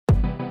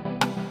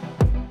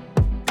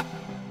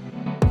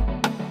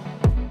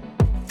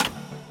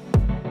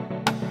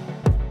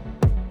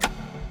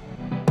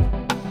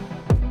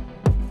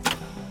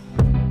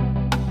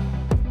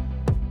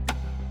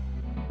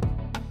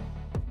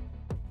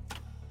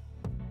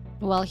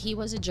Well, he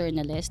was a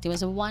journalist. He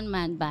was a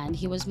one-man band.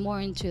 He was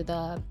more into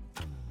the,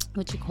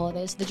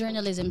 the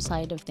journalism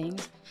side of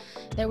things.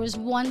 There was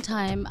one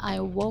time I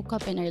woke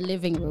up in our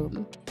living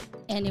room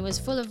and it was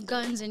full of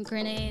guns and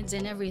grenades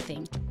and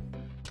everything.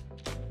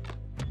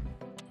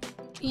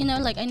 You know,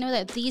 like, I know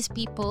that these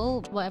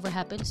people, whatever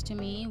happens to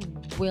me,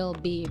 will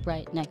be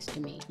right next to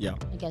me. Yeah.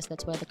 I guess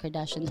that's why the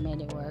Kardashians made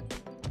it work.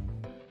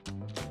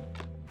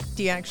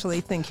 Do you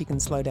actually think you can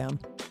slow down?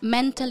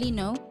 Mentally,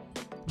 no.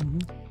 Mm-hmm.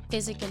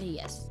 Physically,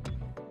 yes.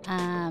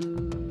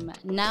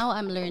 Now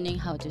I'm learning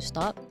how to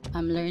stop.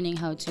 I'm learning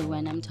how to,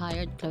 when I'm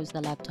tired, close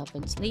the laptop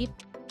and sleep.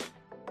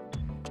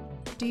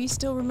 Do you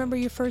still remember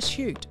your first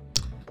shoot?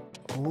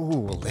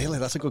 Oh, Lily,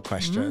 that's a good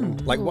question.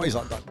 Like, what is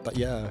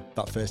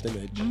that first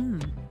image?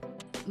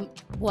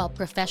 Well,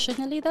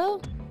 professionally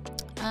though,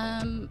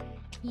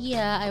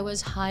 yeah, I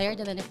was hired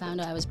and then I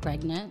found out I was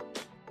pregnant.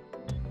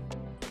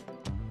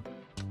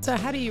 So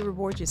how do you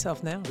reward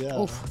yourself now? Yeah.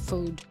 Oh,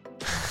 food.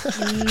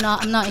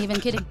 I'm not even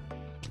kidding.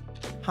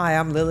 Hi,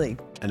 I'm Lily.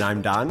 And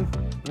I'm Dan.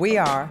 We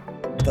are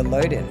The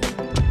Load-In.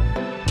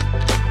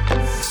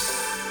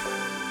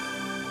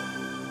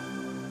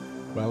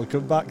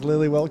 Welcome back,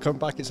 Lily. Welcome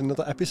back. It's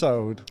another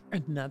episode.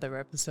 Another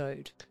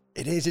episode.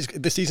 It is.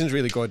 The season's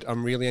really good.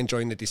 I'm really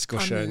enjoying the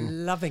discussion.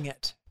 I'm loving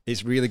it.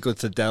 It's really good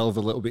to delve a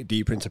little bit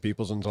deeper into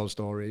people's untold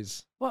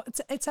stories. Well,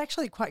 it's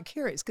actually quite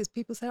curious because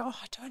people say, "Oh,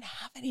 I don't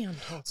have any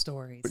untold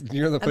stories." But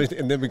you know the funny thing,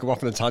 and then we go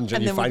off on a tangent.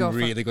 And you find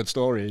really good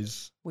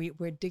stories.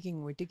 We're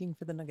digging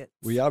for the nuggets.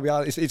 We are.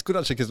 It's good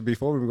actually because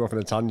before we go off on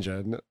a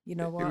tangent, you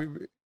know what?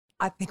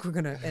 I think we're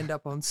going to end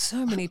up on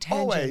so many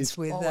tangents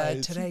with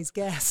today's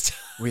guest.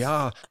 We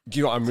are. Do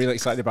you know what? I'm really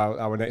excited about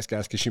our next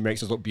guest because she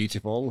makes us look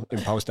beautiful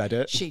in post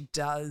edit. She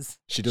does.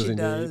 She does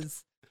indeed.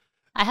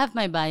 I have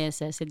my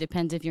biases. It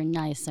depends if you're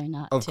nice or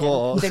not. Of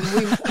course.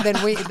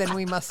 Then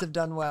we must have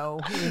done well.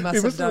 We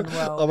must have done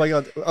well. Oh my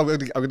god! I'm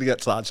gonna get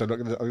to that. So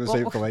I'm gonna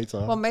save it for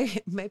later. Well,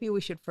 maybe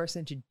we should first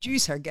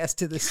introduce our guest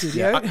to the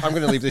studio. Yeah, I'm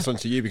gonna leave this one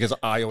to you because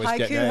I always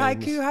get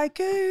names.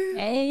 Hyku.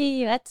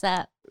 Hey, what's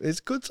up? It's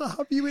good to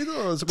have you with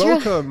us.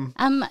 Welcome.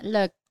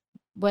 Look,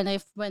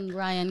 when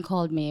Ryan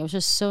called me, it was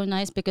just so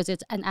nice because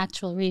it's an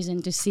actual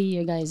reason to see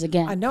you guys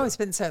again. I know it's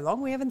been so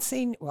long. I haven't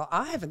seen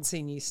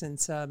you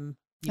since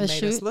you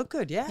made us look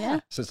good. Yeah.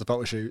 Since the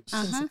photo shoots.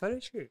 Since the photo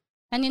shoot.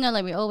 And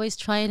like we always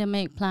try to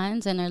make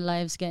plans and our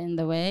lives get in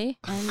the way.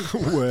 And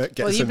work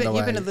gets in the way.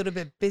 You've been a little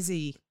bit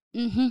busy.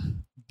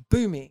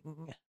 Booming.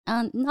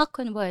 Knock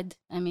on wood.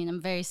 I mean,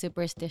 I'm very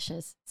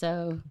superstitious,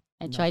 so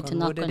I tried to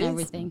knock on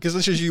everything. Because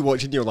this is you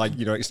watching, you're like,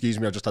 excuse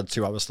me, I've just had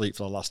 2 hours sleep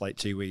for the last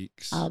 2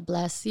 weeks. Oh,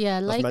 bless. Yeah,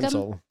 that's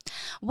mental.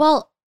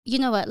 Well, you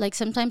know what? Like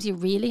sometimes you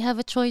really have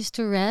a choice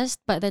to rest,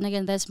 but then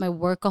again, that's my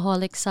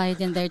workaholic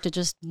side in there to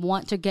just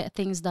want to get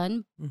things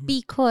done. Mm-hmm.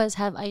 Because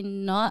have I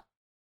not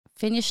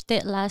finished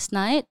it last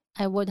night,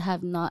 I would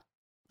have not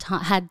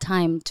had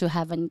time to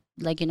have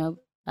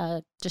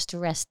just to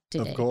rest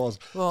today. Of course.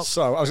 Well,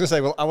 so I was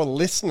going to say, our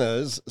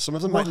listeners, some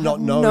of them might not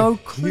know no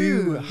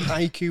clue who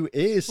Hyku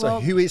is. So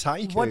who is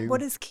Hyku?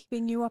 What is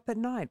keeping you up at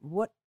night?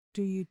 What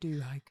do you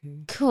do,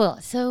 Hyku? Cool.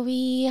 So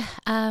we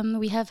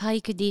have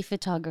Hyku D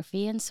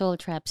Photography and Soul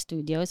Trap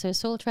Studio. So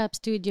Soul Trap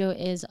Studio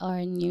is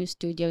our new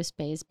studio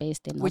space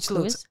based in which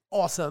looks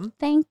awesome.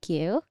 Thank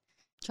you.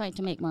 Trying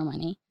to make more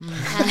money.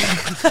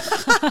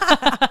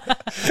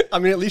 I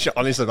mean, at least you're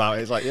honest about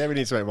it. It's like, yeah, we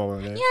need to make more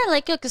money. Yeah,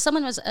 like because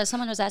someone was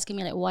asking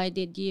me like, why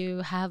did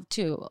you have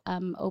to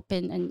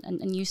open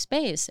a new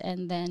space?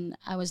 And then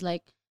I was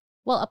like,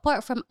 well,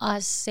 apart from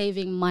us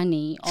saving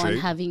money on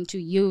having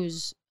to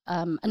use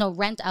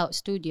rent out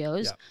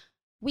studios,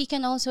 we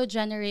can also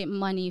generate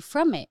money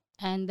from it.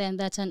 And then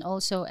that's one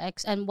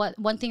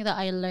thing that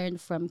I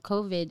learned from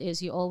COVID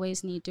is you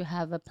always need to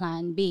have a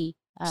plan B.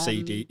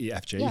 C, D, E,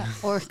 F, G.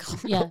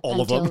 Yeah,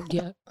 all of them.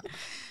 Yeah.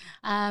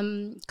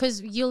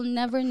 Because you'll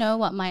never know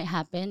what might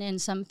happen,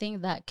 and something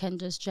that can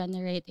just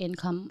generate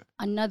income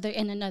in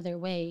another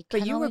way.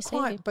 But you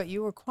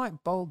were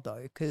quite bold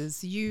though,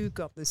 because you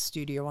got this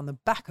studio on the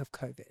back of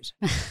COVID.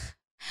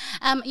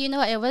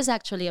 It was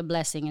actually a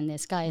blessing in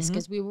disguise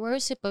because we were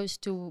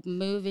supposed to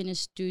move in a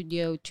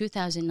studio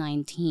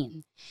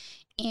 2019.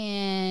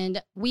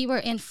 And we were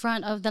in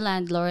front of the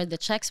landlord. The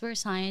checks were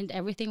signed.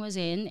 Everything was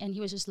in. And he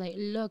was just like,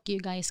 look, you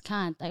guys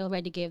can't. I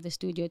already gave the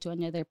studio to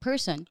another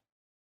person.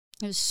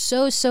 I was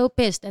so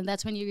pissed. And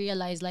that's when you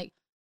realize, like,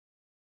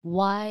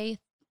 why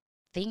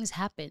things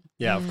happen.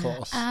 Yeah, of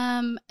course.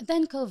 Then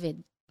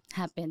COVID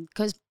happened.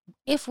 Because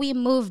if we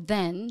moved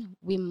then,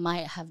 we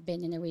might have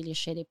been in a really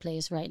shitty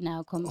place right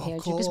now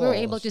compared to, because we were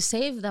able to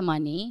save the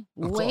money,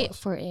 wait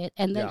for it,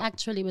 and then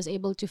actually was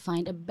able to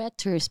find a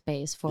better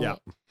space for it.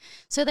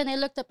 So then I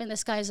looked up in the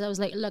skies and I was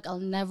like, look, I'll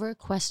never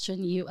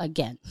question you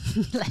again.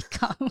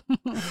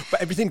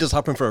 But everything does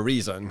happen for a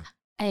reason.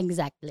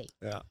 Exactly.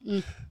 Yeah.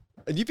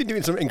 And you've been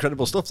doing some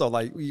incredible stuff though.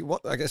 Like,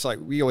 I guess, like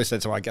we always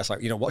said to our guests,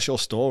 like, what's your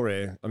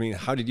story? I mean,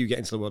 how did you get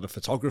into the world of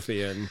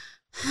photography and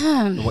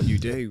what you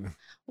do?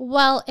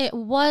 Well, it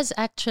was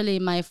actually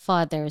my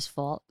father's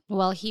fault.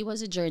 Well, he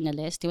was a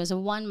journalist. He was a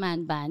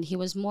one-man band. He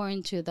was more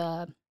into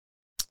the,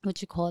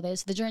 what you call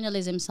this, the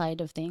journalism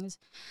side of things.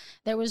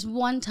 There was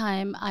one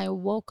time I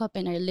woke up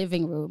in our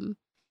living room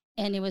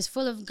and it was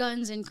full of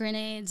guns and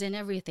grenades and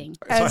everything.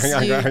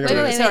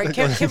 Sorry,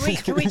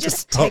 Wait. can we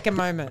just take a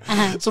moment?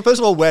 So first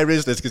of all, where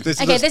is this? Because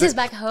this is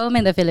back home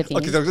in the Philippines.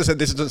 Okay, I was gonna say,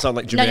 this doesn't sound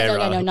like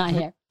Jumeirah. No, not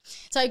here.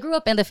 So I grew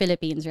up in the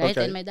Philippines, right?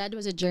 Okay. And my dad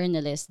was a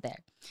journalist there.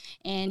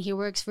 And he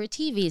works for a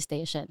TV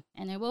station.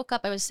 And I woke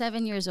up, I was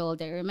 7 years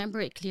old. I remember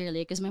it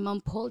clearly because my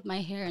mom pulled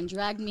my hair and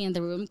dragged me in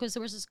the room because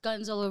there was just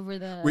guns all over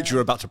the... Which you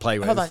were about to play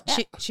with. Hold on.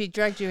 She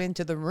dragged you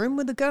into the room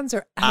with the guns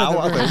or out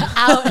of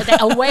the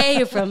room?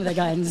 Away from the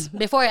guns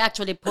before I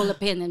actually pull a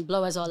pin and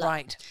blow us all up.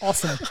 Right.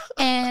 Awesome.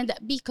 And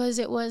because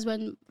it was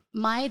when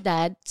my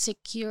dad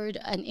secured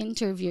an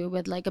interview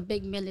with like a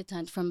big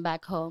militant from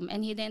back home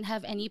and he didn't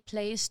have any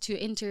place to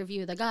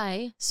interview the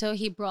guy, so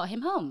he brought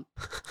him home.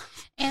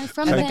 And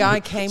the guy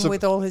came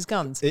with all his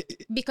guns?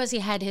 Because he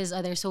had his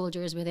other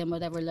soldiers with him,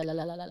 whatever,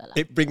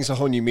 It brings a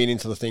whole new meaning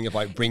to the thing of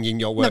like bringing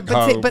your work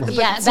home.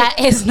 That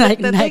is like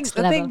next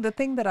level. The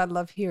thing that I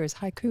love here is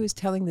Hyku is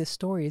telling this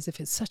story as if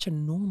it's such a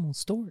normal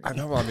story. I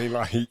know, I mean,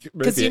 like...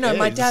 Because,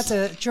 my dad's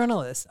a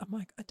journalist. I'm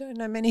like, I don't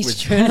know many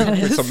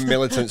journalists. With some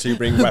militants who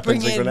bring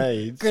weapons and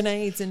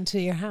grenades into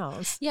your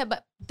house. Yeah,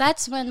 but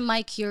that's when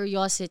my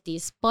curiosity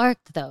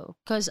sparked, though,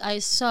 because I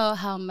saw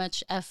how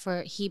much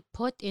effort he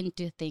put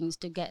into things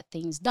to get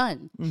things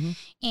done. Mm-hmm.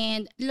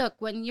 And look,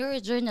 when you're a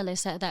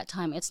journalist at that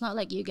time, it's not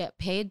like you get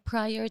paid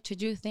prior to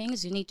do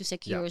things. You need to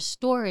secure a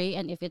story,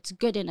 and if it's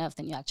good enough,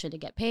 then you actually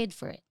get paid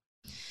for it.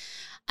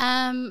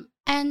 And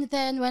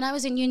then when I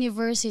was in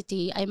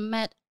university, I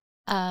met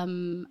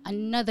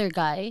another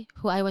guy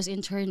who I was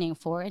interning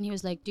for, and he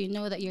was like, do you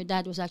know that your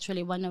dad was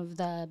actually one of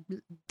the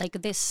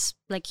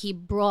he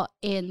brought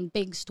in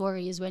big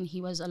stories when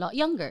he was a lot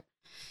younger.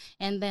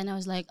 And then I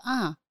was like,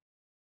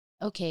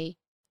 okay,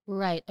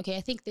 right, okay,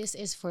 I think this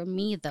is for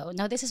me though.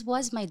 Now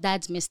was my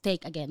dad's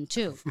mistake again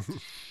too.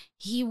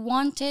 He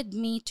wanted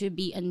me to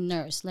be a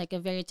nurse, like a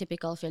very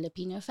typical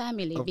Filipino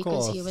family,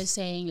 because he was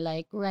saying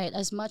like, right,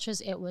 as much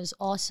as it was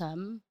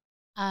awesome,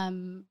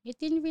 it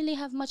didn't really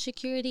have much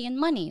security and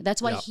money.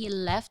 That's why he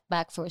left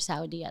back for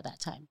Saudi at that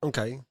time.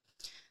 Okay.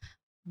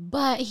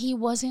 But he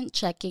wasn't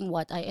checking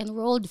what I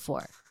enrolled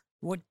for.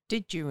 What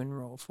did you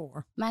enroll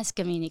for? Mass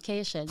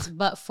communications.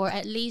 But for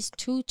at least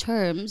 2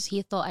 terms,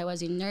 he thought I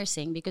was in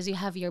nursing because you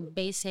have your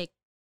basic,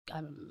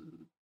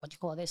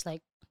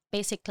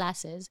 basic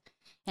classes.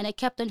 And I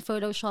kept on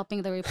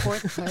photoshopping the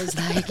report cards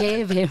that I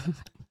gave him.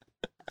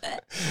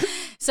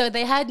 So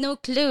they had no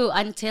clue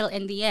until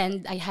in the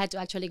end I had to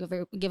actually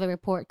give a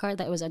report card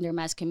that was under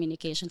mass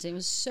communications. It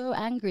was so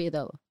angry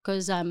though,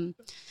 because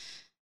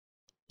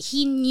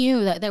he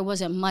knew that there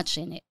wasn't much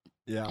in it.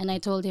 Yeah. And I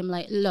told him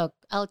like, look,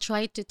 I'll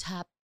try to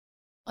tap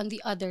on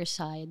the other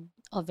side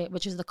of it,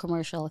 which is the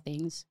commercial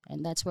things.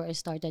 And that's where I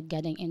started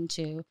getting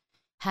into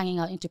hanging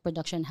out into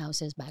production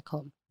houses back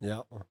home.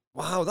 Yeah.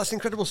 Wow, that's an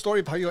incredible story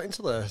of how you got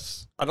into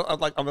this. I'm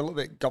a little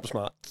bit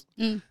gobsmacked.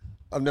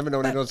 I've never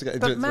known anyone to get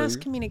into it. But mass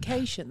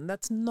communication,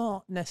 that's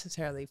not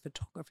necessarily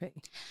photography.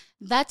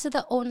 That's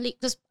the only,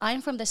 because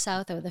I'm from the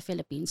south of the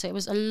Philippines, so it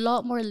was a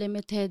lot more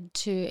limited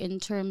to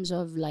in terms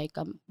of like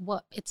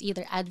what it's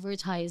either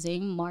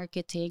advertising,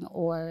 marketing,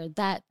 or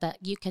that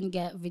you can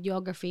get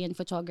videography and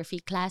photography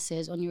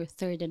classes on your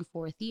 3rd and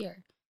 4th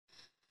year.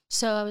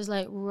 So I was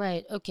like,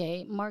 right,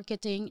 okay,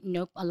 marketing,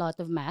 nope, a lot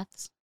of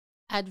maths.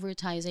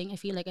 Advertising, I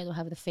feel like I don't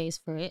have the face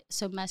for it.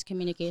 So mass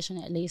communication,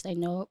 at least I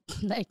know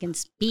that I can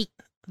speak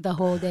the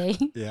whole day.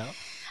 Yeah.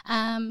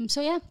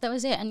 So yeah, that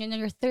was it. And in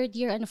your 3rd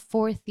year and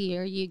 4th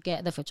year, you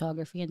get the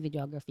photography and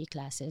videography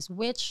classes,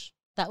 which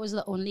that was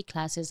the only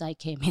classes I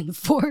came in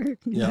for.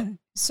 Yeah.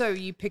 So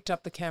you picked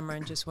up the camera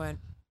and just went,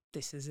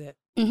 this is it.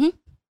 Mm-hmm.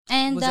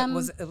 And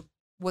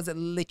was it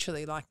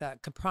literally like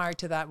that? Prior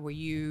to that, were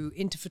you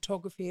into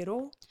photography at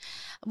all?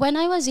 When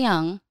I was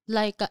young,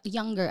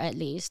 younger at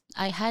least,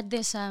 I had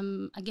this,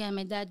 again,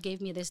 my dad gave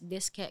me this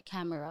diskette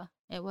camera.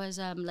 It was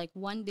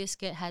one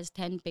diskette has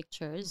 10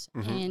 pictures.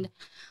 Mm-hmm. And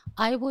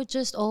I would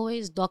just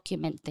always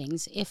document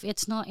things. If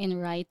it's not in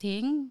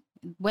writing,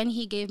 when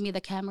he gave me the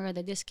camera,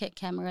 the diskette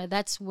camera,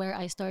 that's where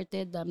I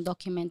started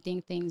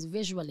documenting things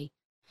visually.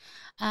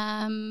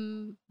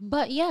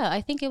 But yeah,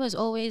 I think it was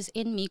always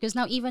in me, because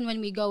now even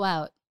when we go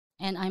out,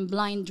 and I'm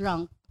blind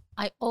drunk,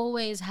 I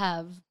always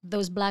have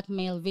those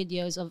blackmail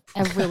videos of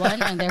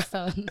everyone on their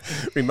phone.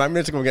 Remind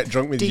me to go get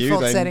drunk with Default you.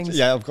 Then, settings.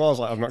 Yeah, of course.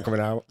 I'm not coming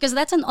out. Because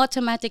that's an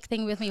automatic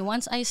thing with me.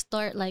 Once I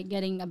start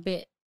getting a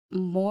bit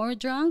more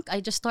drunk,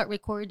 I just start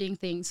recording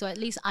things. So at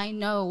least I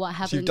know what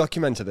happened. So you've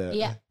documented it.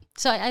 Yeah.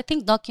 So I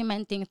think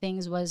documenting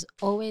things was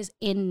always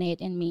innate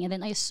in me. And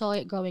then I saw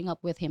it growing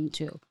up with him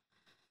too.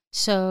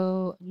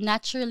 So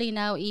naturally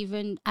now,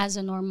 even as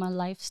a normal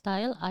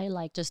lifestyle, I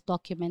like just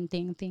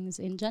documenting things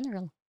in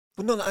general.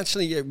 Well, no,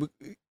 actually,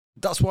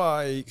 that's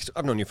why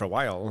I've known you for a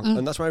while,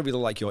 and that's why I really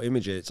like your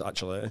images,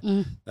 actually.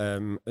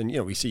 And,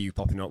 we see you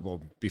popping up,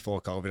 before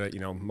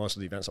COVID, most of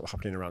the events that were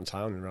happening around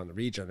town and around the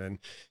region, and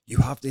you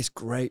have this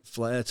great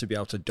flair to be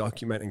able to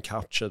document and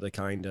capture the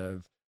kind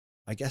of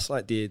I guess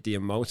like the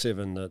emotive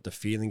and the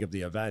feeling of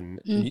the event,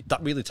 that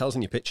really tells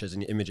in your pictures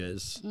and your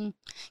images.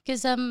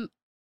 Because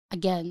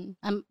again,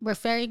 I'm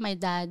referring my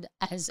dad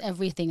as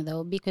everything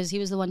though, because he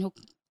was the one who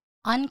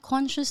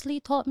unconsciously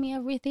taught me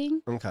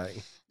everything.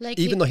 Okay. Like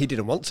even though he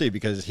didn't want to,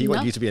 because he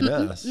wanted you to be a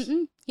nurse.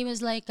 He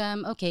was like,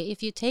 okay,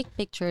 if you take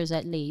pictures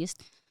at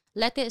least,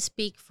 let it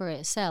speak for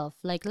itself.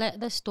 Like let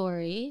the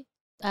story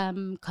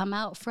come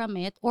out from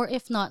it, or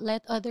if not,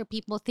 let other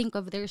people think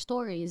of their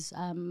stories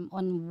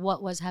on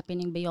what was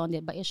happening beyond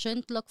it. But it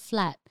shouldn't look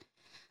flat.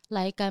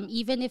 Like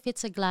even if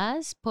it's a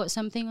glass, put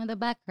something on the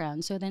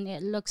background so then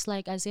it looks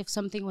like as if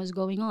something was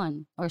going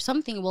on, or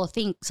someone will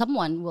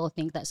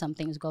think that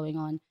something's going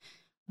on.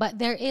 But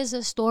there is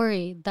a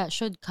story that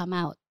should come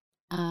out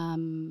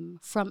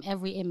from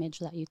every image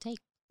that you take.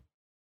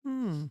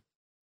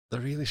 There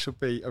really should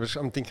be.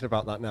 I'm thinking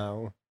about that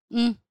now.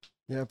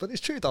 Yeah, but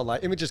it's true though.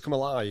 Like images come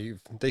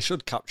alive, they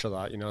should capture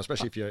that.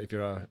 Especially if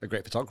you're a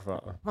great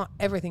photographer. Well,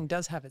 everything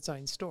does have its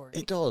own story.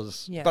 It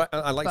does. Yeah, but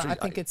I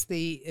think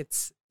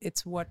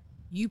it's what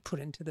you put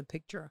into the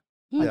picture,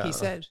 like you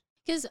said.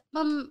 Because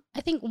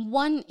I think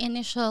one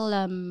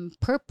initial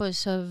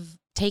purpose of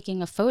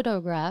taking a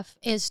photograph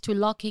is to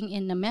locking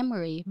in a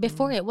memory.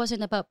 Before, it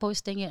wasn't about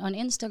posting it on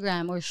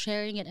Instagram or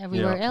sharing it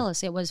everywhere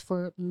else. It was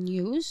for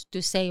news,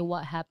 to say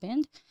what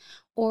happened,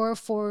 or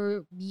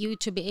for you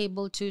to be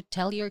able to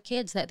tell your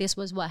kids that this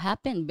was what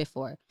happened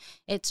before.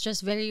 It's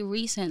just very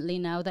recently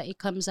now that it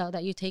comes out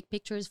that you take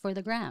pictures for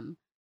the gram.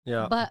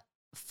 Yeah. But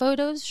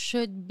photos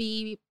should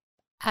be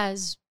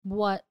as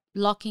what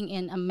locking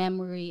in a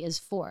memory is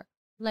for.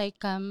 Like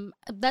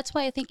that's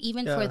why I think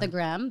even for the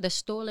gram, the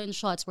stolen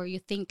shots where you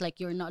think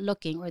like you're not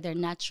looking or they're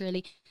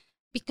naturally,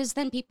 because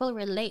then people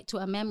relate to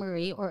a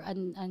memory or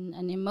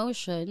an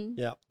emotion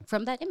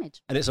from that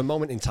image. And it's a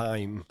moment in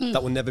time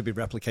that will never be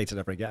replicated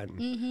ever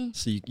again.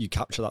 So you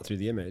capture that through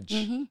the image.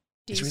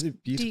 It's really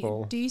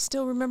beautiful. Do you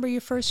still remember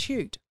your first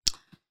shoot?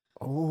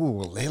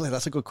 Oh, Lily,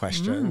 that's a good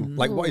question.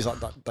 Like, what is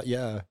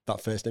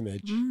that first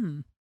image?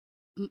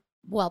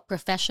 Well,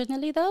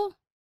 professionally though,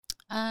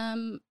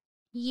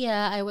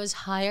 yeah, I was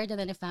hired and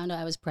then I found out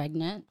I was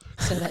pregnant.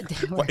 So that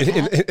didn't work out.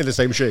 In the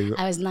same shoot?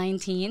 I was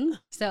 19.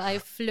 So I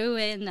flew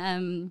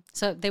in.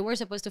 So they were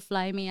supposed to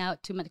fly me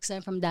out to, because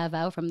I'm from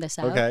Davao, from the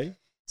south. Okay.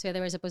 So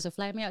they were supposed to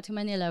fly me out to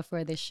Manila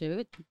for the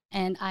shoot.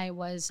 And I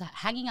was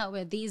hanging out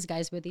with these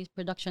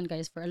production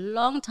guys for a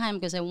long time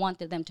because I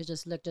wanted them to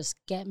just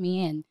get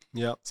me in.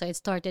 Yeah. So it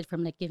started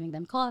from like giving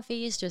them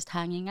coffees, just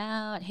hanging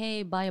out.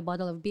 Hey, buy a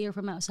bottle of beer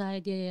from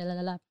outside. Yeah, la,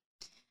 la, la.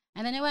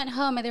 And then I went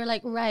home and they were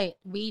like, right,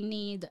 we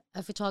need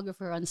a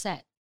photographer on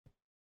set.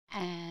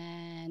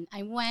 And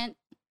I went,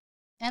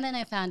 and then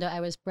I found out I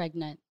was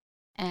pregnant.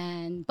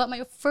 But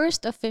my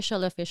first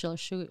official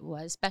shoot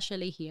was,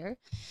 especially here,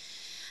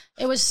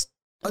 it was...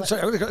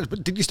 Sorry,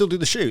 did you still do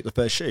the shoot, the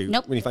first shoot?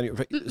 Nope. When you found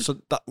it,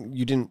 so that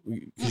you didn't,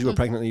 because you were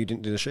pregnant and you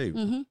didn't do the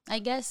shoot? I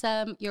guess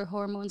your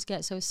hormones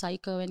get so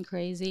psycho and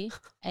crazy.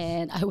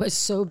 And I was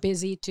so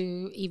busy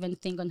to even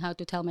think on how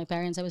to tell my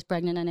parents I was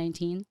pregnant at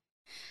 19.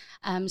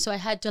 So I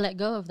had to let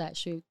go of that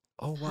shoot.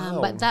 Oh, wow.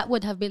 But that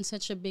would have been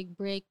such a big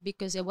break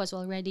because it was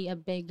already a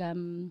big,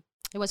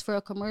 it was for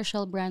a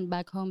commercial brand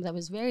back home that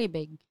was very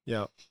big.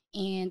 Yeah.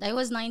 And I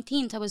was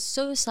 19, so I was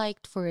so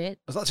psyched for it.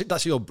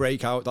 That's your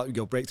breakout,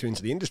 your breakthrough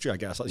into the industry, I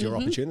guess. That's your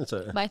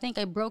opportunity. But I think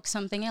I broke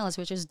something else,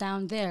 which is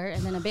down there,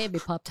 and then a baby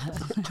popped up.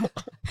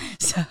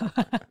 So,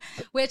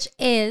 which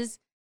is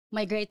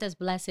my greatest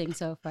blessing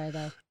so far,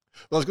 though.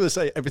 Well, I was going to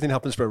say, everything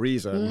happens for a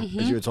reason,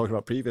 as you were talking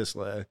about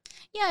previously.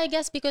 Yeah, I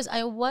guess because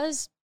I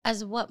was,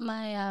 as what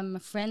my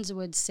friends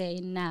would say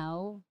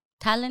now,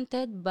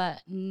 talented,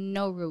 but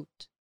no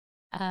root.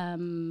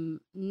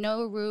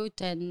 No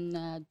root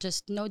and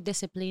just no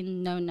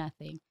discipline, no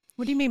nothing.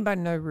 What do you mean by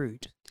no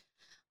root?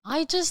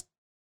 I just,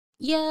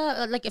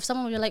 like if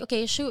someone were like,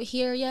 okay, shoot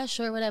here, yeah,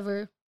 sure,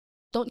 whatever.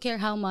 Don't care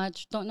how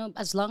much, don't know,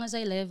 as long as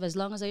I live, as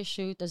long as I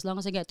shoot, as long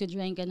as I get to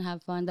drink and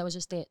have fun, that was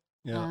just it.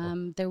 Yeah.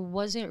 There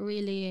wasn't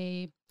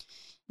really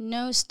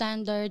no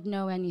standard,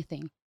 no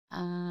anything.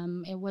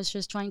 It was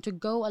just trying to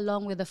go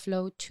along with the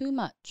flow too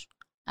much.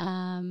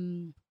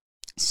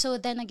 So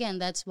then again,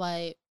 that's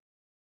why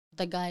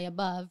the guy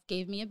above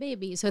gave me a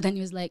baby. So then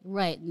he was like,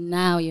 right,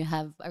 now you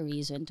have a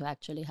reason to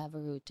actually have a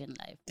root in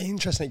life.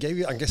 Interesting.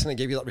 I'm guessing it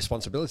gave you that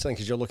responsibility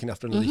because you're looking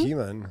after another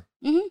human.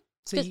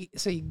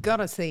 So you got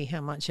to see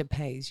how much it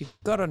pays. You've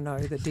got to know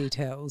the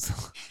details.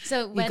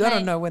 So you got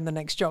to know when the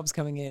next job's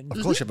coming in.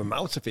 Of course, you have a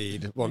mouth to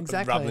feed,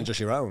 rather than just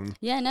your own.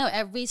 Yeah, no.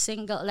 Every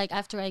single, like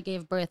after I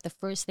gave birth, the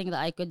first thing that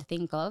I could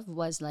think of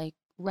was like,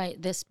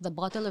 right, the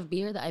bottle of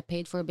beer that I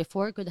paid for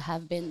before could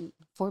have been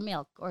for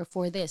milk or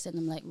for this, and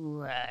I'm like,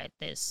 right,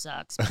 this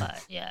sucks,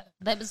 but yeah,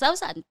 that was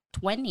at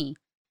 20.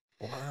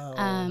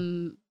 Wow.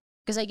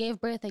 Because I gave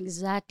birth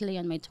exactly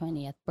on my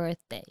 20th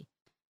birthday.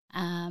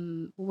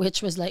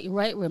 Which was like,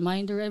 right,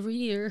 reminder every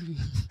year.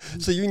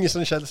 So you and your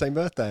son share the same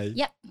birthday?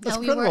 Yeah. That's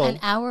we incredible. were an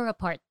hour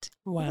apart.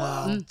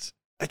 Wow.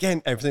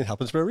 Again, everything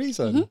happens for a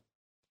reason.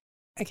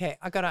 Okay,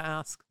 I got to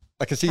ask.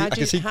 I can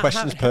see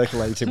questions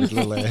percolating with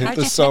Lily.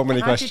 There's so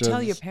many questions. How'd you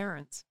tell your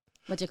parents?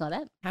 what do you call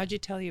that? How'd you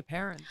tell your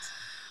parents?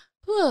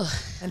 Whew.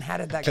 And how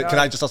did that go? Can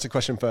I just ask a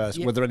question first?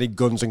 Yeah. Were there any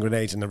guns and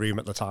grenades in the room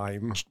at the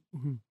time?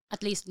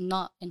 At least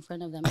not in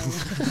front of them.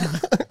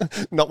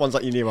 Not ones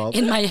that you knew of?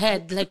 In my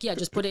head, like, yeah,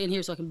 just put it in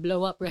here so I can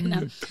blow up right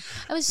now.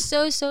 I was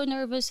so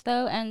nervous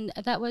though. And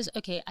that was,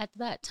 okay, at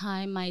that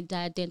time, my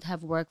dad didn't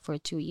have work for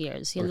 2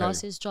 years. He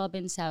lost his job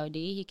in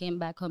Saudi. He came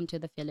back home to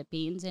the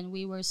Philippines and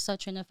we were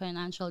such in a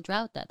financial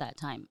drought at that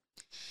time.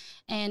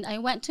 And I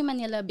went to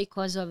Manila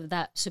because of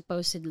that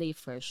supposedly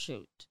first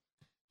shoot.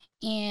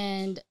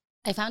 And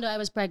I found out I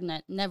was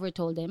pregnant, never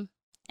told him.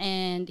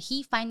 And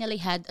he finally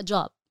had a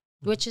job,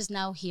 which was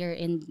here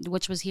in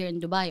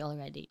Dubai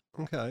already.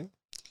 Okay.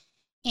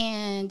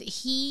 And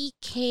he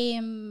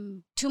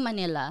came to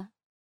Manila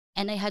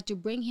and I had to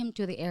bring him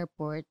to the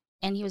airport.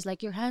 And he was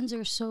like, your hands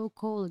are so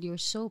cold. You're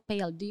so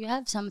pale. Do you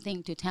have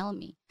something to tell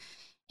me?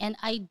 And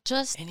I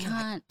just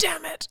can't. Like,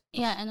 damn it.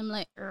 Yeah. And I'm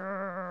like,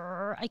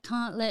 I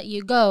can't let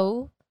you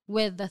go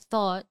with the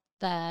thought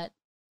that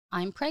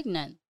I'm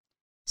pregnant.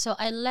 So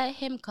I let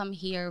him come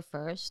here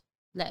first,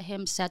 let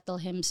him settle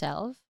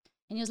himself.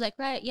 And he was like,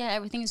 right, yeah,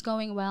 everything's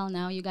going well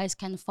now. You guys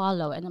can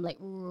follow. And I'm like,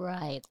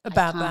 right.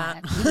 About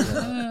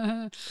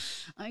that.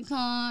 I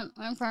can't.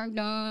 I'm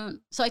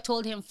pregnant. So I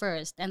told him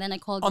first. And then I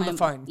called on the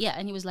phone. Yeah.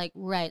 And he was like,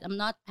 right, I'm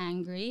not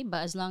angry.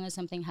 But as long as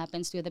something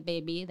happens to the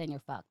baby, then you're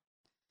fucked.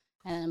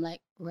 And I'm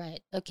like,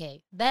 right,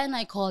 okay. Then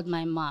I called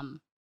my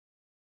mom.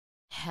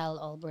 Hell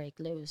all break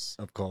loose.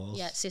 Of course.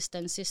 Yeah,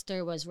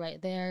 sister was right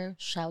there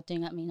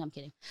shouting at me. No, I'm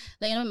kidding.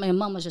 Like, my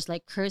mom was just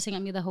like cursing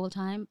at me the whole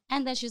time.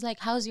 And then she's like,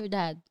 how's your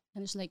dad?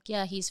 And it's like,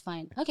 yeah, he's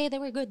fine. Okay, they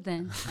were good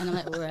then. And I'm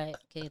like, right,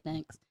 okay,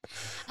 thanks.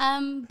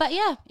 But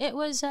yeah, it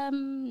was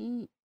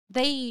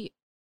they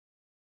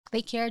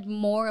cared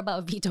more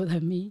about Vito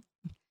than me.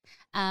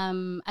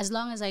 As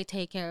long as I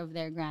take care of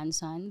their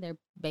grandson, they're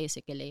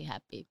basically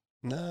happy.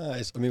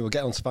 Nice. I mean, we'll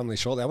get on to family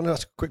shortly. I want to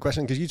ask a quick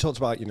question because you talked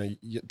about,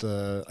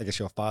 I guess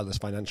your father's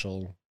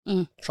financial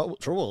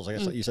troubles. I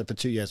guess like you said for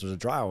 2 years was a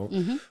drought.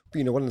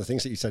 But one of the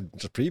things that you said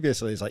just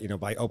previously is like,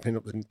 by opening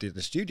up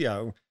the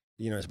studio,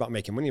 it's about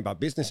making money, about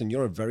business, and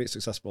you're a very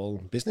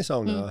successful business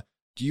owner.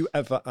 Do you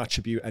ever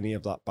attribute any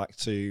of that back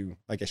to,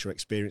 I guess, your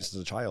experience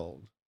as a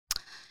child?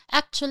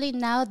 Actually,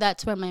 now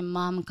that's where my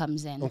mom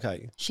comes in.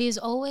 Okay. She's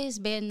always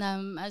been,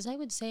 as I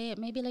would say,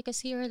 maybe like a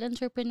serial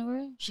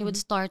entrepreneur. She would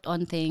start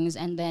on things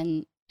and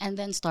then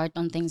start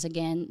on things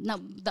again. Now,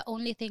 the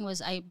only thing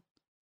was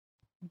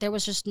there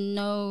was just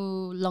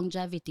no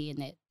longevity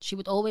in it. She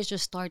would always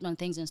just start on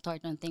things.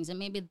 And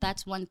maybe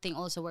that's one thing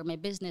also where my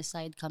business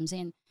side comes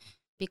in,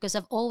 because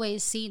I've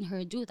always seen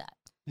her do that.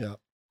 Yeah.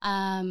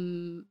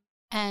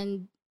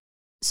 And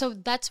so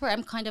that's where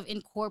I'm kind of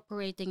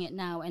incorporating it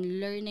now and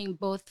learning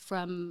both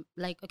from,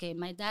 like, okay,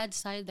 my dad's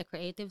side, the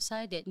creative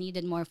side, it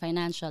needed more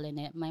financial in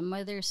it. My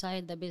mother's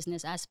side, the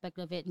business aspect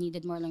of it,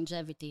 needed more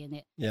longevity in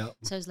it. Yeah.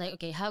 So it's like,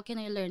 okay, how can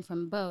I learn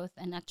from both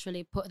and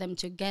actually put them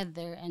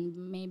together?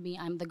 And maybe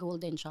I'm the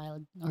golden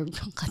child, or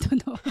I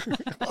don't know.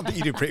 Well, but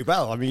you do pretty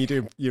well. I mean,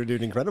 you're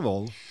doing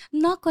incredible.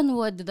 Knock on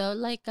wood, though.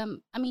 Like, I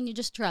mean, you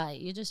just try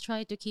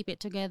to keep it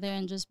together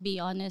and just be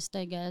honest,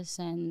 I guess.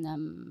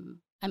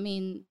 And I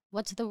mean,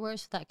 what's the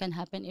worst that can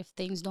happen if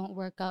things don't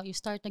work out? You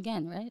start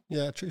again, right?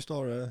 Yeah, true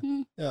story.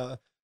 Yeah.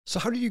 So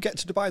how did you get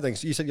to Dubai then?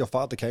 So you said your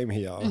father came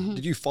here.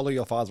 Did you follow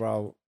your father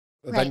out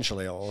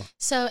eventually, or?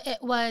 So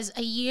it was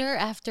a year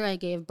after I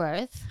gave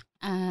birth.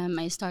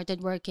 I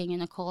started working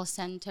in a call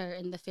center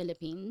in the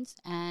Philippines.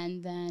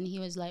 And then he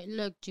was like,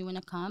 look, do you want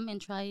to come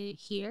and try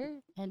here?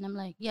 And I'm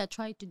like, yeah,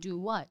 try to do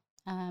what?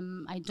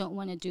 I don't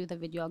want to do the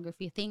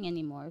videography thing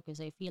anymore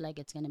because I feel like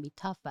it's going to be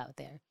tough out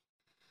there.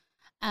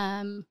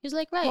 He was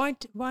like,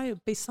 right. Why,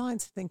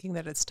 besides thinking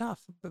that it's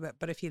tough,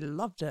 but if you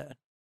loved it?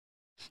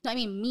 No, I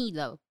mean, me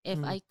though.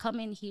 If I come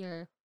in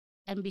here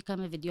and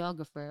become a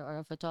videographer or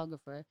a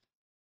photographer,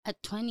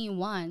 at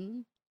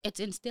 21, it's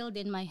instilled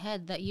in my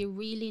head that you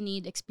really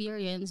need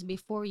experience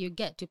before you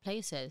get to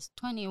places.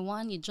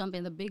 21, you jump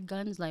in the big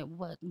guns, like,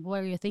 what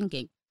are you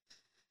thinking?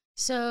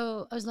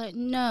 So I was like,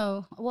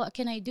 no, what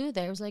can I do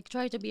there? I was like,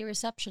 try to be a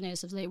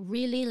receptionist. I was like,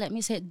 really? Let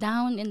me sit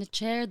down in the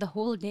chair the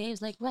whole day? I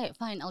was like, right,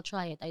 fine, I'll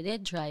try it. I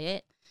did try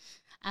it.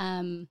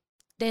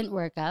 Didn't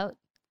work out.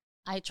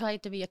 I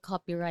tried to be a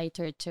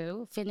copywriter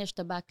too. Finished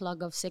a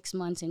backlog of 6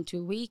 months in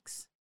 2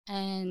 weeks.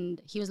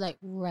 And he was like,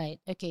 right,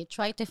 okay,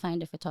 try to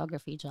find a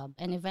photography job.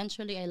 And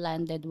eventually I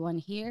landed one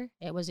here.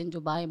 It was in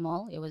Dubai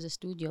Mall. It was a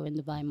studio in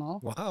Dubai Mall.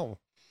 Wow.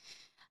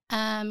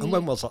 And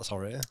when was that,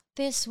 sorry?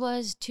 This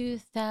was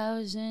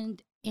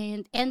 2000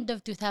 and end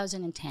of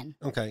 2010.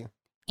 Okay.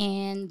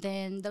 And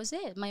then that was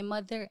it. My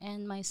mother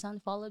and my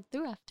son followed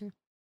through after.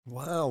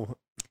 Wow.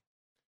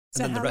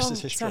 So and then the rest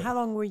is history. So how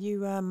long were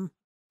you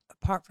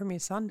apart from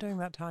your son during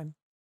that time?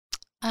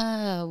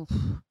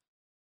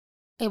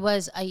 It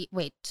was,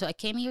 so I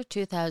came here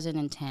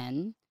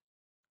 2010.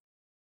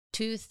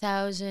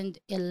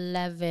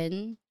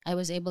 2011, I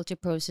was able to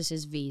process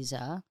his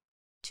visa.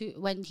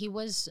 When he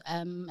was,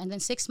 and then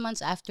 6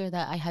 months after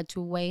that, I had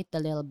to wait a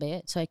little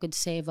bit so I could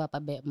save up a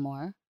bit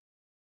more.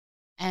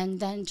 And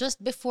then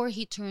just before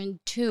he turned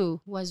 2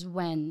 was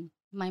when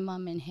my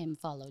mom and him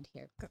followed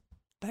here.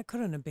 That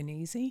couldn't have been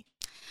easy.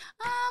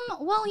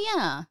 Well,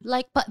 yeah,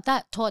 like, but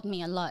that taught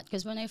me a lot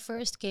because when I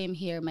first came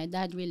here, my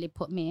dad really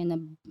put me in a,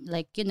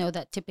 like, you know,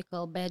 that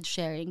typical bed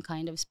sharing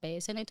kind of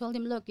space. And I told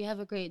him, look, you have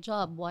a great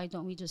job. Why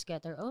don't we just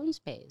get our own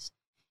space?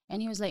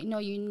 And he was like, no,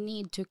 you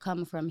need to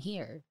come from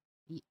here.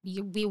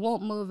 We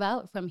won't move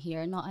out from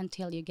here, not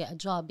until you get a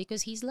job,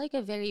 because he's like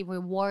a very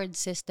reward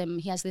system.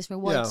 He has this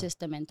reward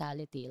system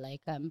mentality.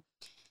 Like,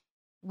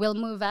 we'll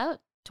move out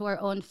to our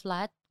own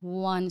flat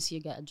once you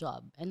get a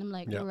job. And I'm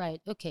like, right,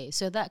 okay.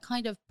 So that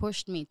kind of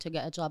pushed me to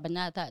get a job. And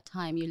at that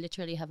time, you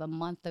literally have a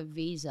month of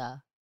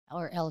visa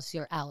or else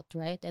you're out,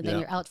 right? And then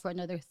you're out for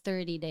another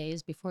 30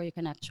 days before you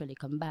can actually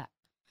come back.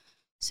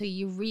 So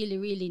you really,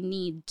 really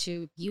need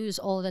to use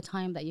all the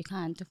time that you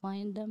can to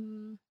find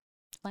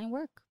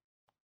work.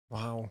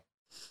 Wow.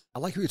 I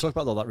like what you talk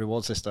about though, that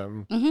reward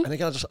system. And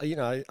again, I just, you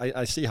know,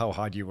 I see how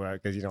hard you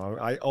work because, you know,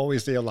 I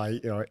always feel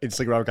like, you know,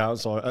 Instagram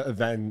accounts or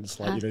events,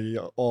 like, you know,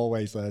 you're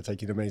always there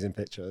taking amazing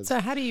pictures. So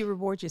how do you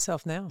reward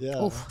yourself now? Yeah.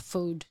 Oh,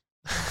 food.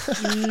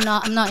 I'm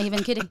not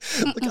even kidding.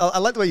 Look, I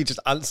like the way you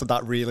just answered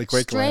that really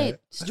quickly.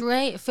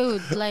 Straight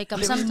food. Like,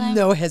 sometimes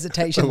no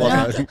hesitation.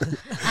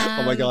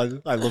 Oh my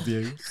God, I love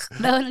you.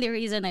 The only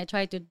reason I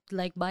try to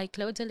like buy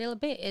clothes a little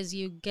bit is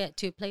you get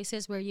to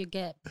places where you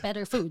get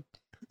better food.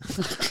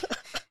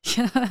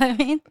 You know what I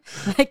mean?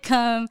 Like,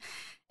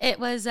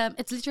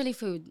 it's literally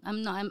food.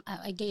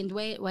 I gained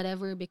weight,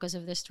 whatever, because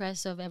of the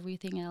stress of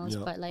everything else.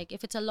 But like,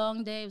 if it's a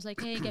long day, it was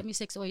like, hey, get me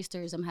 6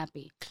 oysters. I'm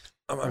happy.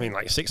 I mean,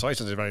 like 6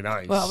 oysters is very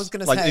nice. Well, I was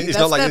going to like, say,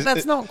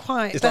 that's not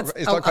quite. It's not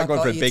quite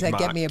going for a Big Mac.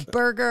 Get me a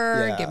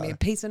burger, give me a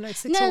pizza. No,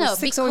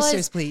 six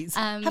oysters, please.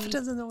 Half a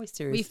dozen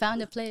oysters. We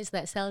found a place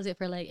that sells it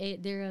for like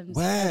 8 dirhams.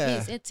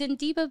 Where? It's in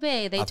Diba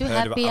Bay. They do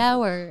happy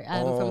hour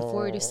from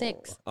 4 to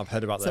 6. I've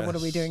heard about that. So what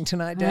are we doing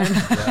tonight, Dan?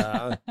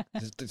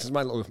 This is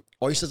my little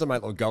oysters are my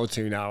little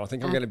go-to now. I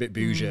think I'm getting a bit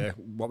bougie.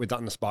 What with that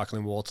and the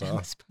sparkling water.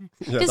 That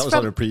was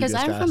on a previous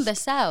because I'm from the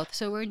south,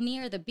 so we're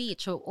near the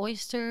beach. So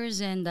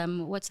oysters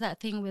and what's that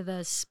thing with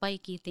the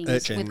spiky things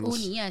urchins.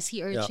 with uni?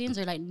 Sea urchins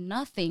are like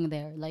nothing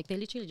there. Like they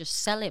literally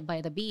just sell it by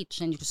the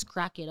beach and you just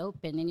crack it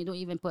open and you don't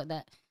even put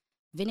that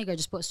vinegar.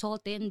 Just put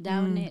salt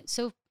down it.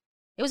 So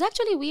it was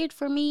actually weird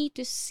for me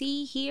to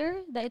see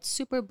here that it's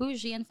super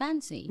bougie and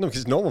fancy. No,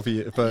 because it's normal for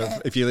you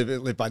if you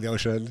live by the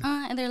ocean.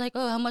 And they're like,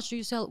 oh, how much do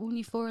you sell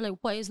uni for? Like,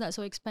 why is that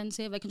so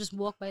expensive? I can just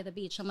walk by the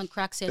beach. Someone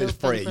cracks it it's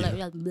open free. for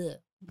like, bleh.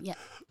 Yeah.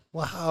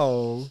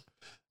 Wow.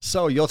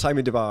 So your time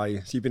in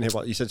Dubai, so you've been here,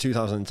 what, you said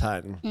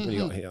 2010 when you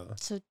got here.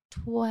 So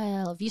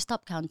 12. You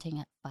stop counting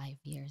at 5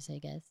 years, I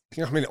guess.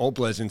 I mean, it all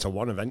blurs into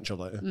one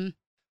eventually.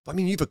 But I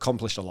mean, you've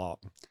accomplished a lot.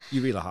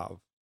 You really have.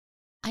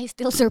 I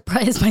still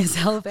surprise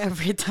myself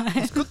every time.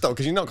 It's good though,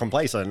 because you're not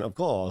complacent, of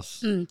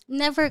course.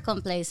 Never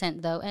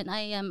complacent though. And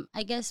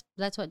I guess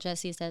that's what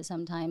Jessie says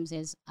sometimes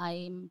is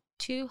I'm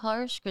too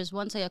harsh because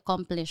once I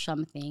accomplish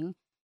something,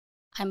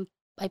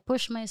 I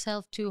push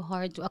myself too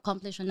hard to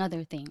accomplish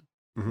another thing.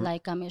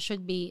 Like, it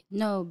should be,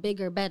 no,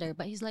 bigger, better.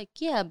 But he's like,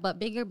 yeah, but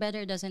bigger,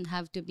 better doesn't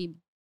have to be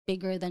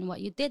bigger than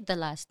what you did the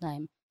last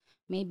time.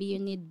 Maybe you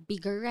need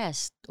bigger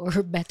rest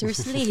or better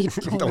sleep.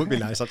 That would be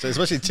nice, actually,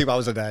 especially 2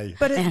 hours a day.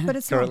 But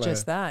it's not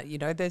just that, you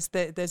know.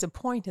 There's a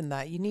point in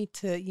that. You need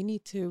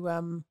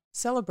to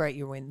celebrate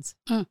your wins.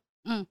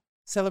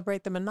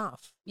 Celebrate them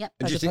enough. Yep.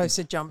 As opposed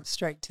to jump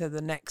straight to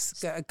the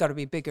next. Got to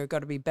be bigger. Got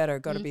to be better.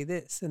 Got to be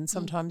this. And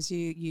sometimes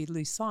you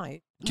lose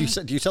sight. Do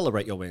you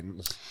celebrate your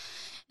wins?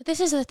 This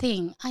is the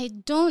thing.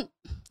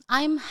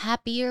 I'm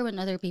happier when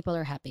other people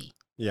are happy.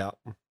 Yeah.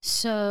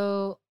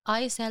 So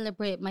I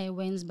celebrate my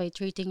wins by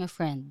treating a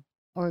friend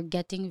or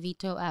getting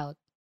Vito out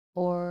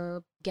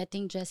or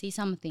getting Jessie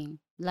something.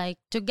 Like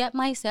to get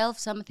myself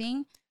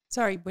something.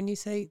 Sorry, when you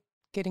say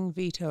getting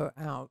Vito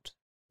out.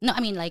 No,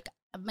 I mean like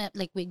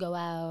we go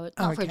out,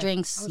 not for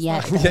drinks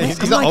yet.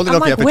 He's not old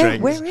enough yet for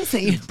drinks. Where is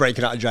he? He's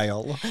breaking out of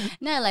jail.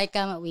 No, like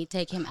we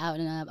take him out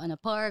on a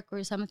park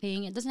or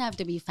something. It doesn't have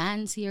to be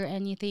fancy or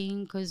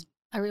anything because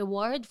a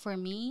reward for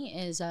me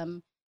is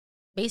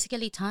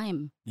basically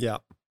time. Yeah.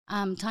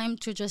 Time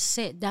to just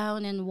sit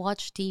down and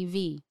watch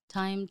TV.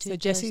 Time to. So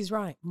Jessie's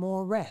right.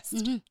 More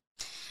rest.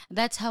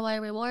 That's how I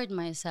reward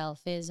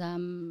myself. Is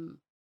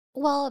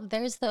well,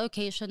 there's the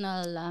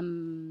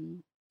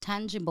occasional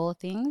tangible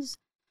things,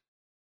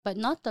 but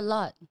not a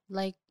lot.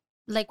 Like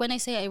when I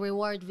say I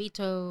reward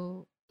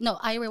Vito. No,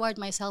 I reward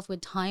myself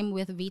with time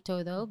with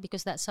Vito though,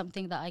 because that's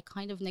something that I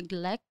kind of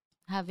neglect,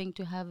 having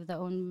to have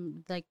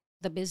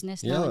the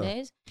business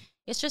nowadays.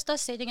 It's just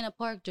us sitting in a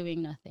park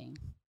doing nothing.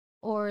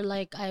 Or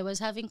like I was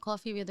having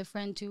coffee with a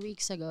friend 2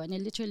 weeks ago and I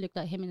literally looked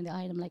at him in the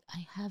eye and I'm like,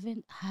 I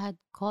haven't had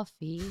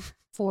coffee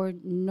for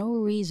no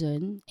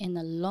reason in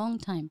a long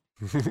time.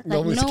 Like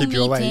no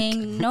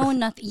meeting, no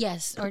nothing.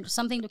 Yes, or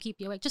something to keep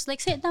you awake. Just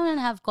like sit down and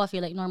have coffee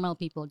like normal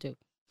people do.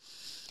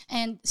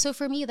 And so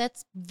for me,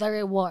 that's the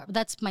reward.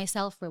 That's my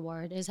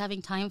self-reward, is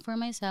having time for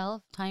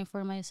myself, time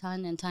for my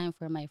son, and time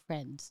for my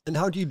friends. And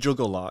how do you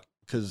juggle that?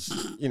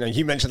 Because, you know,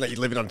 you mentioned that you're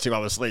living on 2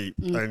 hours sleep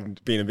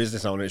and being a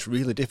business owner, it's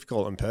really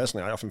difficult. And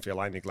personally, I often feel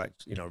I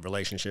neglect, you know,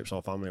 relationships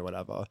or family or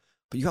whatever.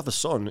 But you have a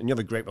son and you have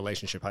a great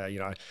relationship.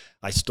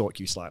 I stalk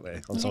you slightly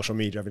on social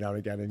media every now and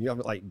again, and you have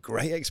like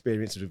great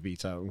experiences with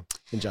Vito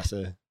and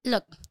Jesse.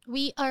 Look,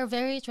 we are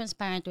very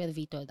transparent with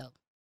Vito though.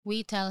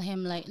 We tell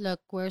him like,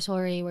 look, we're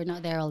sorry, we're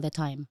not there all the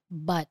time.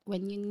 But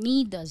when you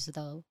need us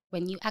though,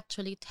 when you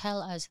actually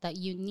tell us that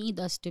you need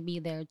us to be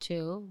there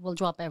too, we'll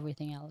drop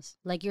everything else.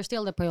 Like you're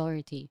still the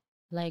priority.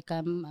 Like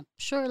I'm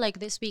sure like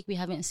this week we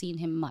haven't seen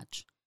him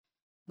much.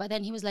 But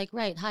then he was like,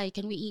 right, hi,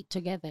 can we eat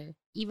together?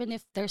 Even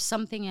if there's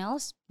something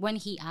else, when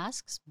he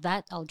asks,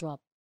 that I'll drop.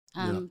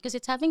 Because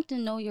it's having to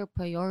know your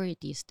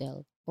priorities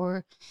still.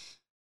 Or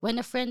when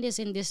a friend is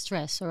in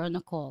distress or on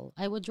a call,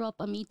 I would drop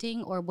a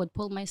meeting or would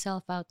pull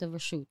myself out of a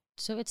shoot.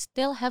 So it's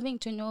still having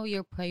to know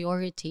your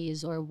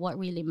priorities or what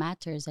really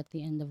matters at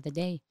the end of the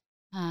day.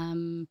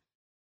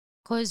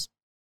 Because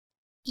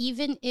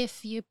even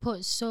if I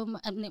put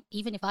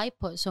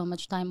so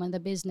much time on the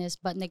business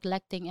but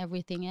neglecting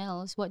everything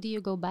else, what do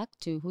you go back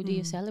to? Who do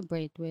you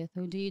celebrate with?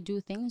 Who do you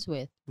do things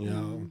with?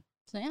 So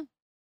yeah.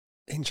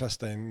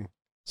 Interesting.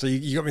 So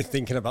you got me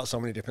thinking about so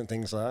many different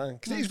things there,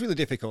 because it is really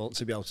difficult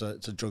to be able to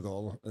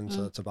juggle and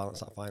to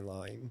balance that fine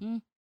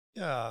line.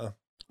 Yeah.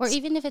 Or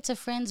even if it's a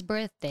friend's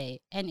birthday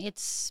and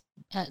it's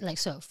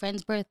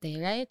friend's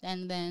birthday, right?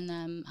 And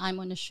then I'm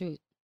on a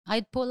shoot.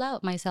 I'd pull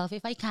out myself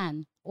if I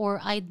can, or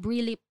I'd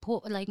really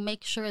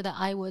make sure that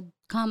I would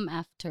come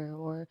after,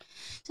 or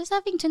just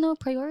having to know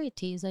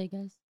priorities, I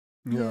guess.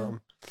 Yeah.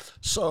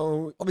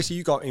 So obviously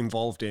you got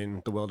involved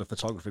in the world of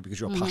photography because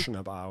you're passionate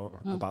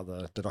about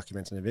the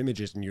documenting of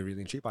images, and you're really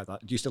intrigued by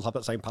that. Do you still have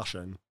that same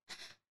passion?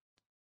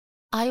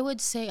 I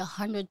would say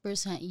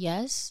 100%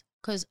 yes,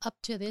 because up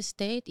to this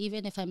date,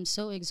 even if I'm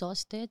so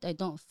exhausted, I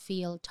don't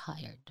feel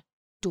tired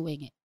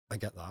doing it. I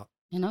get that.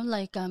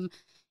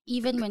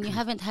 Even when you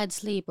haven't had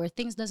sleep or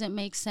things doesn't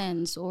make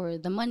sense or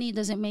the money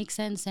doesn't make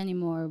sense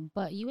anymore,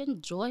 but you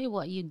enjoy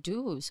what you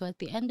do. So at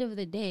the end of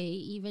the day,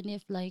 even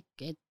if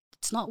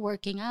it's not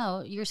working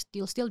out,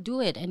 you'll still do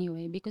it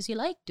anyway because you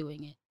like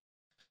doing it.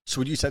 So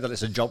would you say that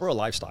it's a job or a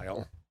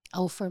lifestyle?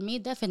 Oh, for me,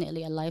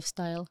 definitely a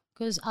lifestyle.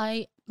 Because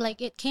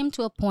it came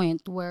to a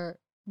point where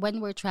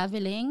when we're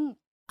traveling,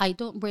 I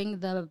don't bring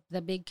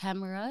the big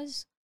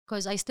cameras,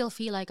 because I still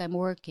feel like I'm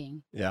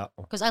working. Yeah.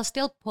 Because I'll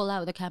still pull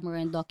out the camera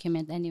and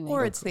document anyway.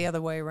 Or it's the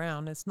other way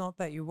around. It's not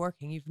that you're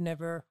working. You've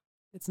never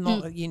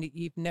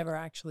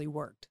actually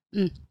worked.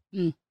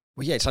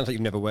 Well, yeah, it sounds like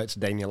you've never worked a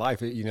day in your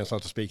life, so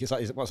to speak. It's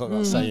like, what's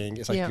that saying?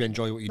 It's like you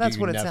enjoy what you That's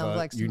do. What it sounds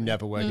like you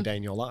never work a day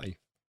in your life.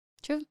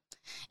 True.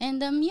 And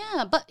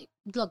but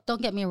look,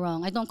 don't get me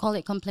wrong. I don't call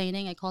it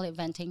complaining. I call it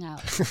venting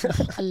out.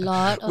 A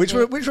lot of which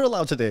we're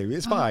allowed to do.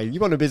 It's fine.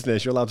 You run a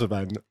business, you're allowed to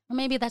vent. Or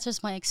maybe that's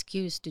just my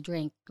excuse to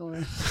drink. Or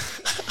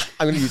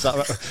I'm going to use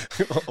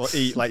that, or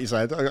eat, like you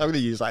said. I'm going to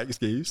use that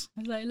excuse.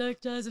 I was like,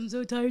 look, Jazz, I'm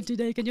so tired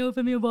today. Can you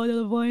open me a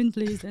bottle of wine,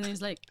 please? And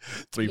it's like,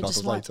 3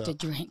 bottles later. To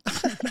drink.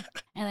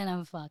 And then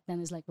I'm fucked. Then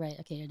it's like, right,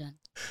 okay, you're done.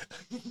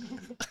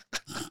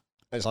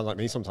 It sounds like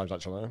me sometimes,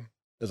 actually,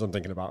 as I'm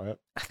thinking about it.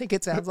 I think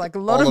it sounds like a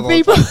lot of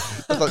people.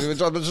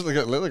 I'm just looking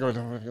at Lily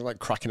going, like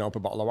cracking up a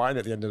bottle of wine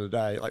at the end of the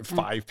day, like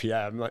 5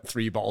 p.m., like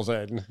 3 bottles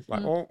in.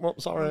 Like, oh,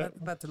 sorry.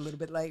 That's a little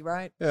bit late,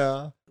 right?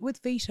 Yeah.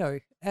 With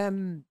Vito,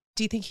 do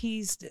you think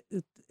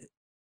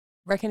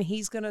reckon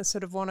he's going to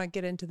sort of want to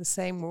get into the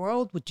same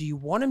world? Do you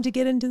want him to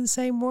get into the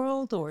same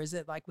world? Or is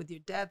it like with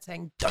your dad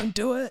saying, don't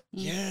do it?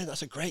 Yeah,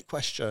 that's a great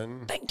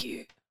question. Thank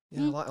you.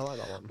 Yeah, I like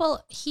that one.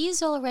 Well,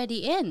 he's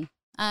already in.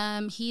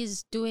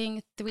 He's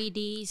doing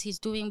 3Ds. He's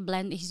doing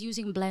He's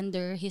using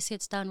Blender. He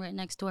sits down right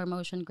next to our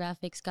motion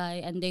graphics guy,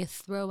 and they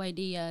throw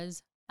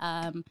ideas.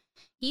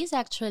 He's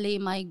actually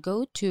my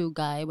go-to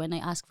guy when I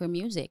ask for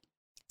music.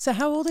 So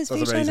how old is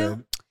Vito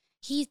now?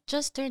 He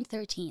just turned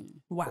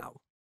 13.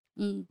 Wow.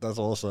 That's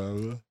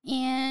awesome.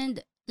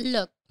 And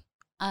look,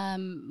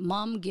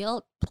 mom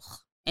guilt,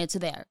 it's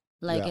there.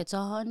 It's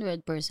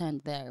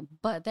 100% there.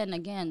 But then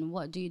again,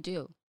 what do you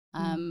do?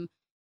 And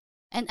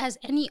as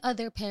any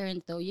other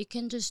parent, though, you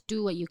can just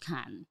do what you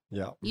can.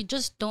 Yeah. You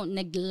just don't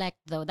neglect,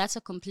 though. That's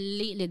a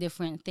completely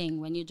different thing.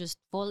 When you just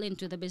fall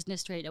into the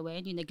business straight away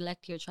and you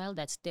neglect your child,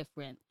 that's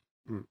different.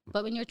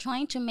 But when you're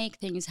trying to make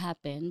things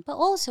happen, but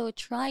also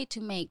try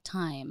to make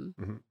time,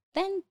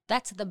 then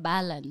that's the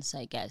balance,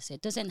 I guess.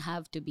 It doesn't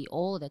have to be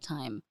all the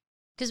time.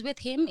 Because with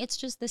him, it's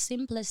just the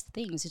simplest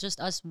things. It's just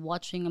us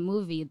watching a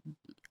movie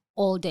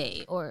all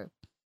day or...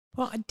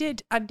 Well,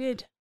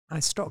 I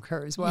stalk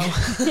her as well.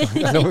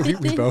 No,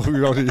 we both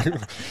do.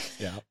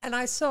 Yeah. And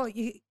I saw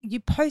you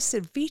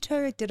posted,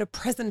 Vito did a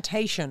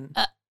presentation.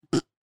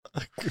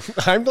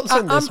 I'm not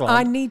saying this one.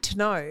 I need to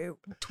know.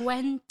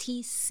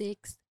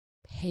 26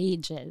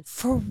 pages.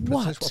 For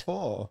what? What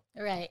for?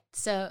 Right.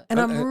 So. And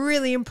I'm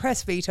really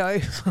impressed, Vito.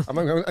 I'm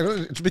going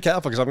to be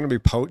careful because I'm going to be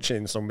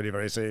poaching somebody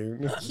very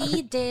soon.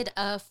 He did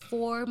a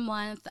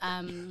 4-month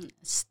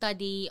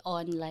study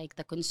on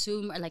the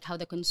consumer, how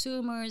the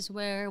consumers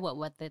were,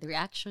 what the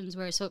reactions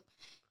were. So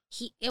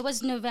it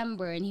was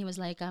November, and he was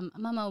like,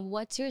 Mama,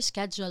 what's your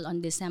schedule on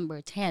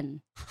December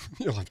 10?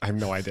 You're like, I have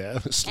no idea.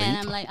 Sleep. And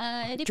I'm like,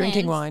 it depends.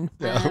 Drinking wine.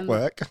 Yeah,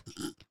 work.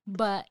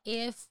 But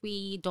if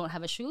we don't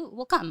have a shoot,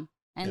 we'll come.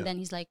 And then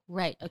he's like,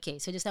 right, okay.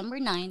 So December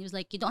 9, he was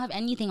like, you don't have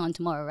anything on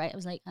tomorrow, right? I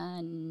was like,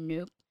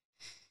 nope.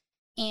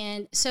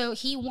 And so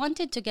he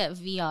wanted to get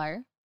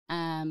VR,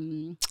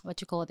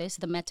 what you call this,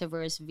 the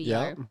metaverse VR.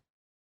 Yeah.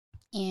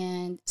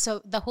 And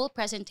so the whole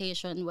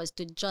presentation was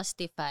to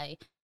justify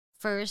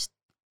first,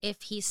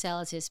 if he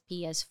sells his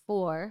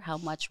PS4, how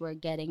much we're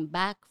getting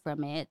back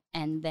from it,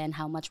 and then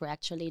how much we're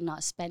actually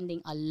not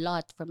spending a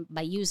lot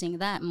by using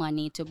that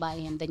money to buy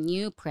him the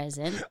new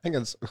present. Hang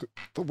on,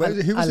 but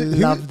I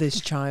love this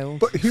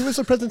child. But who was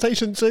the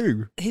presentation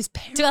to? His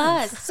parents. To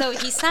us. So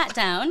he sat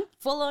down,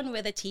 full on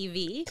with a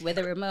TV, with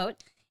a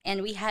remote,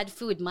 and we had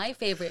food. My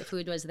favorite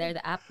food was there.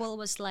 The apple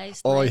was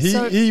sliced. Oh,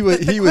 he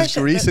was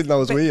greasing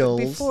those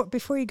wheels.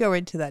 Before you go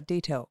into that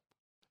detail,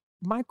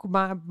 my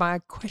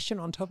question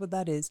on top of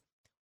that is,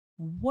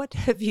 what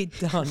have you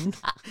done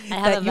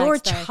that your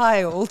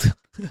child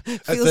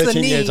feels the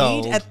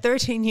need at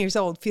 13 years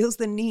old feels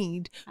the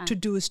need to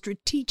do a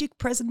strategic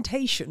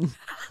presentation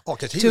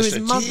to his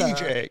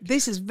mother?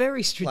 This is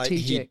very strategic. Like,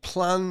 he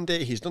planned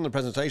it. He's done the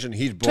presentation.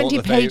 He's bought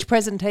 20-page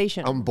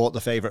presentation and bought the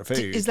favorite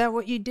food. Is that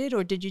what you did,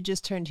 or did you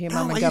just turn to your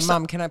mum and go,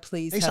 "Mum, can I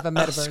please have a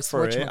metaverse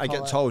for it?" I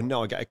get told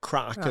no. I get a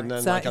crack, right. And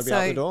then I'll be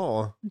out the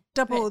door.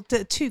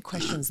 Two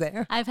questions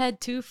there. I've had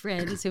two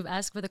friends who've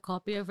asked for the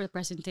copy of the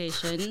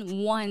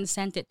presentation. One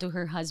sent it to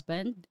her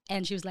husband,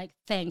 and she was like,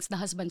 "Thanks." The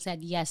husband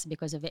said yes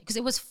because of it, because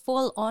it was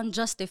full on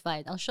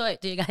justified. I'll show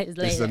it to you guys later.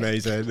 This is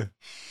amazing.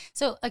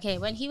 So, okay,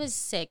 when he was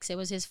 6, it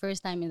was his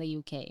first time in the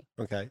UK.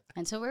 Okay.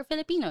 And so we're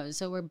Filipinos,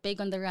 so we're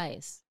big on the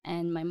rice.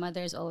 And my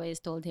mother's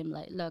always told him,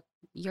 like, look,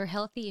 you're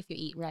healthy if you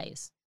eat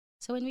rice.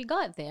 So when we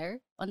got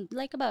there, on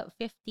like about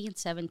 15th,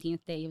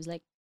 17th day, he was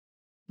like,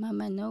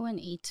 "Mama, no one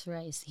eats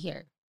rice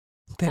here.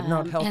 They're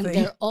not healthy. And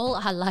they're all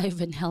alive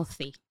and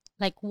healthy.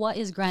 Like, what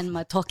is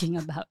grandma talking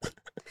about?"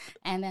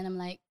 And then I'm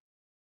like,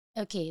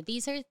 okay,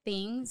 these are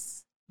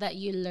things that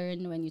you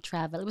learn when you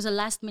travel. It was a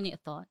last minute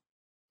thought.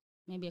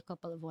 Maybe a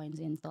couple of wines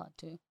in thought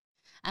too.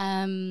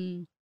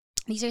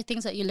 These are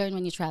things that you learn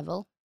when you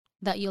travel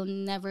that you'll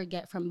never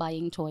get from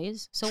buying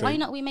toys. So why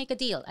not we make a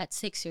deal at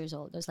 6 years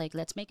old? I was like,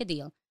 let's make a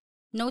deal.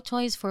 No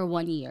toys for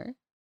 1 year.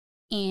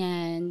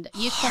 And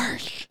you can,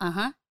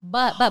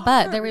 but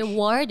the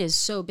reward is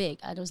so big.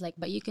 I was like,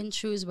 but you can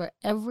choose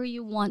wherever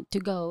you want to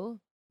go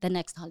the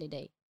next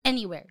holiday.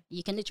 Anywhere.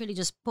 You can literally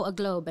just put a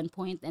globe and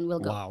point and we'll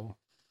go. Wow.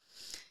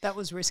 That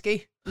was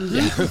risky. Mm-hmm.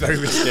 Yeah, very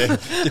risky.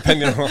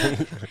 Depending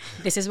on...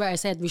 This is where I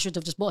said we should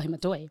have just bought him a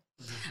toy.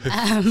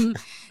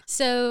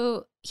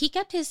 So he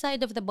kept his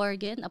side of the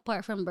bargain,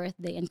 apart from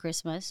birthday and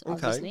Christmas,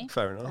 obviously. Okay,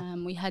 fair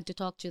enough. We had to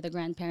talk to the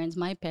grandparents.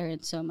 My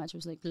parents so much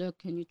was like, look,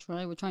 can you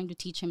try? We're trying to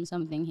teach him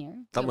something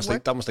here. That must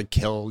like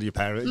kill your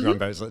parents,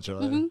 grandparents,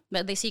 literally. Mm-hmm.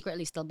 But they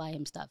secretly still buy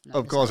him stuff.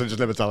 Of course, and just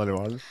never tell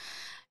anyone.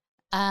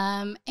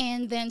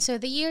 And then so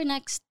the year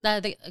next,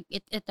 it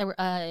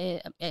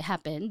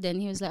happened. Then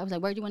he was like, I was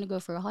like, where do you want to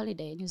go for a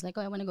holiday? And he was like,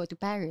 oh, I want to go to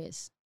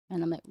Paris.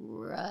 And I'm like,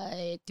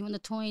 right, you want a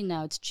toy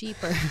now? It's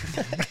cheaper.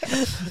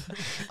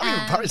 I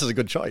mean, Paris is a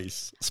good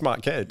choice.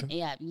 Smart kid.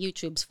 Yeah,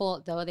 YouTube's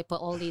fault though. They put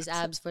all these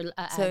abs for.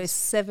 So a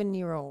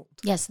 7-year-old.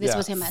 Yes, this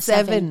was him at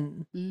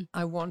 7.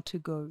 I want to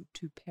go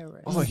to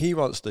Paris. Oh, he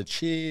wants the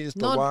cheese,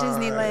 the not wine.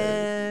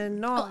 Disneyland,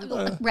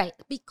 not right,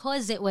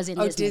 because it was in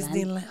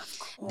Disneyland.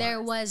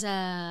 There was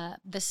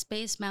the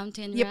Space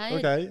Mountain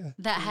ride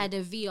that had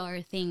a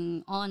VR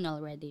thing on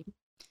already.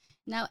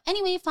 Now,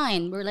 anyway,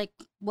 fine. We're like,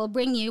 we'll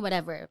bring you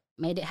whatever.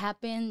 Made it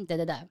happen.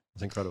 That's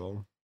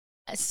incredible.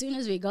 As soon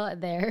as we got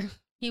there,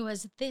 he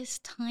was this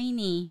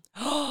tiny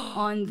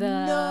on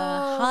the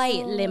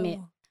height limit.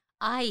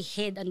 I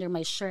hid under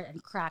my shirt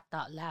and cracked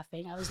out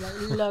laughing. I was like,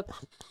 look,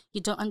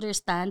 you don't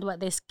understand what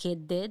this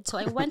kid did. So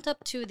I went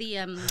up to the,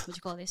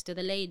 to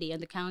the lady on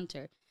the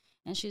counter.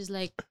 And she's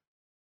like,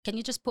 can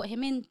you just put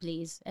him in,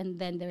 please? And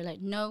then they're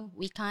like, no,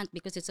 we can't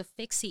because it's a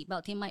fixed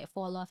seatbelt. He might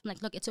fall off. I'm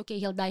like, look, it's okay.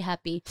 He'll die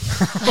happy.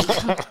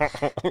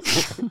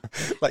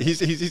 Like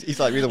he's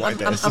like, really like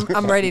this.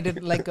 I'm ready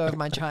to let go of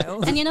my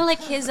child. And you know,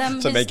 like his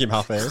to make him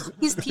happy.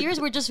 His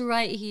tears were just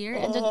right here,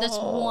 and just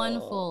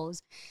one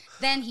falls.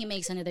 Then he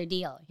makes another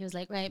deal. He was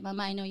like, right,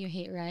 Mama, I know you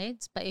hate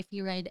rides, but if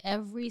you ride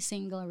every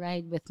single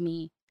ride with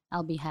me,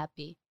 I'll be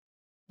happy.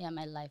 Yeah,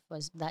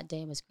 that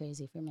day was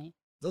crazy for me.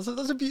 That's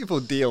a beautiful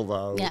deal,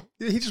 though. Yeah.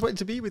 He just wanted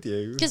to be with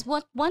you. Because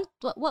what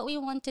we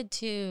wanted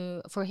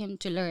for him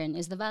to learn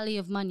is the value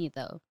of money,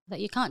 though.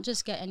 That you can't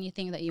just get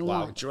anything that you want.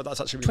 Wow, do you know what?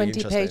 That's actually really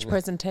interesting. 20-page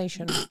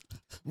presentation.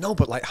 No,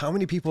 but like, how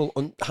many people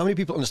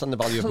understand the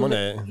value of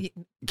money?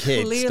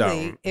 Kids clearly,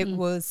 don't. It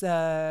was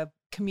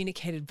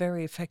communicated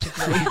very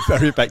effectively.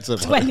 Very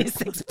effectively.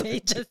 26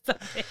 pages.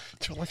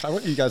 I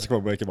want you guys to come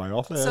and work in my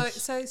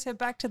office. So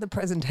back to the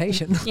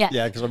presentation.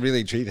 Yeah, because I'm really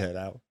intrigued here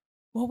now.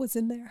 What was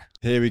in there?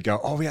 Here we go.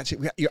 Oh, you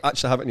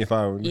actually have it on your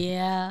phone.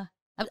 Yeah.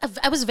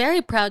 I was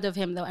very proud of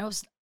him, though. I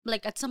was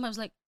like, I was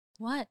like,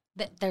 what?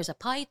 There's a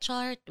pie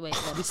chart. Wait,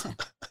 let me see.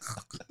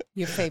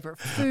 your favorite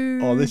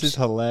food. Oh, this is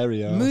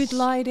hilarious. Mood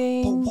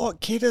lighting. But what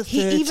kid at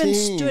 13? He even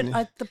stood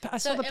at I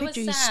saw the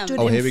picture. He stood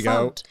in here we go.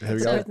 front Here we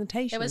of go. the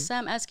presentation. It was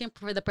Sam asking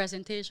for the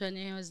presentation,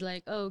 and he was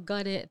like, "Oh,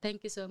 got it.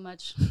 Thank you so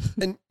much."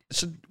 And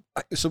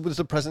so was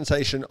the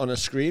presentation on a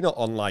screen or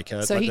on like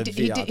a? So like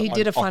he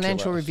did a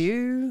financial Oculus?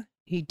 review.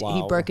 He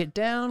Wow. broke it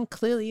down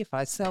clearly. If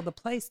I sell the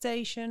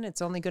PlayStation, it's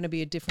only going to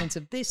be a difference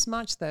of this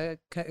much. The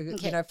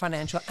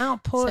financial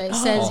output. So it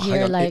says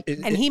here like,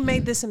 and he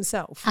made this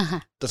himself.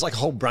 There's like a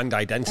whole brand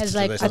identity It's to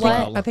like, this I as think,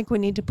 well. I think we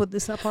need to put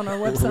this up on our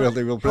website.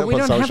 We'll put it we on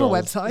don't have a socials.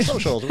 website.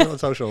 Socials. We're on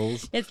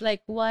socials. it's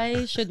like,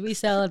 why should we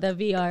sell the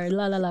VR?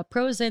 La la la.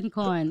 Pros and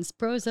cons.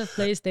 Pros of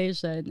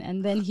PlayStation,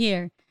 and then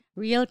here,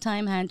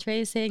 real-time hand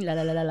tracing. La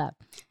la la la la.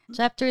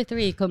 Chapter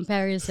 3,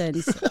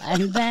 comparisons,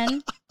 and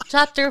then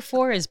chapter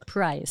 4 is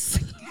price.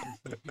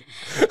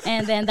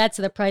 And then that's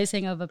the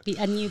pricing of a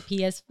new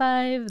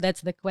PS5.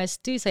 That's the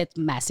Quest 2, so it's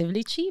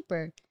massively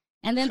cheaper.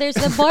 And then there's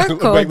the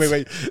barcodes.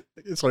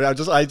 wait. Sorry, I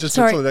just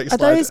Sorry, to the next are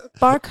slide. those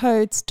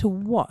barcodes to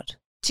what?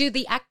 To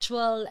the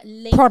actual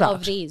link Product.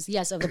 of these,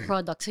 yes, of the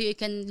product, so you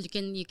can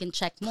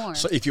check more.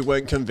 So if you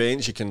weren't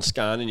convinced, you can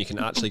scan and you can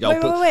actually go.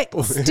 Wait.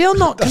 Still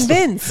not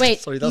convinced. Wait,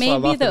 Sorry, that's why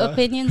I'm maybe the laughing at.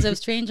 opinions of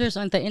strangers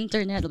on the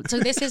internet.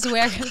 So this is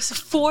where it was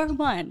 4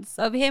 months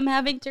of him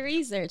having to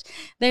research.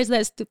 There's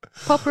this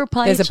proper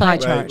pie There's a pie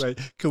chart. chart.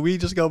 Wait. Can we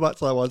just go back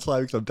to that one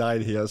slide because I'm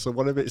dying here? So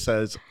one of it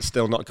says,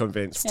 still not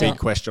convinced. Yeah. Big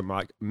question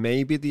mark.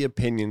 Maybe the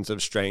opinions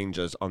of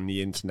strangers on the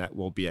internet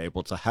will be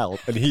able to help.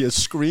 And he has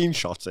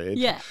screenshotted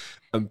Yeah.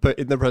 and put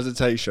in the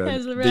presentation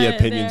That's the right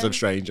opinions there. of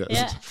strangers.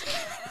 Yeah.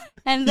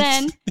 And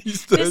then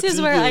He's this is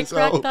 13 where I years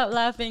cracked old. up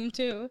laughing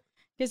too.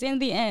 Because in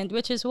the end,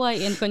 which is why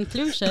in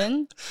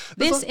conclusion,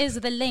 this is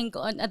the link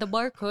on the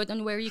barcode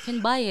on where you can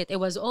buy it. It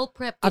was all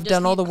prepped. I've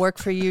done all the work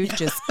for you.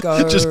 Just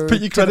go. Just put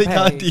your to the credit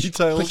card page.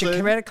 details Put your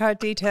in. credit card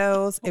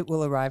details. It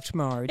will arrive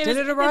tomorrow. Did was-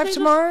 it arrive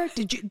tomorrow?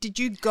 Did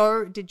you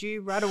go? Did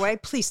you right away?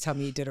 Please tell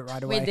me you did it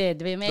right away. We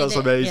did. We made That's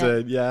it.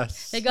 amazing. Yeah.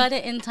 Yes. They got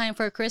it in time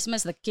for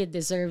Christmas. The kid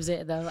deserves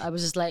it, though. I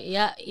was just like,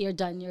 yeah, you're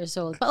done. You're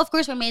sold. But of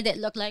course, we made it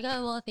look like,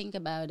 oh, we'll think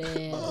about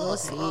it. We'll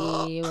see.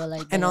 We'll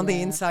like. And on the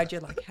that. inside,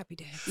 you're like, happy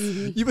days.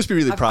 You must be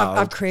really proud.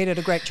 I've created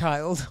a great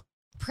child.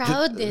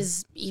 Proud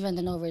is even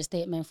an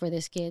overstatement for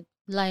this kid.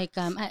 Like,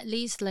 at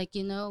least, like,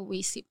 you know,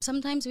 we see,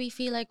 sometimes we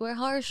feel like we're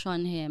harsh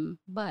on him,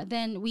 but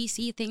then we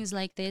see things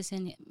like this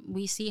and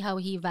we see how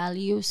he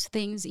values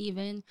things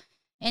even.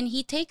 And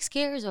he takes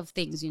care of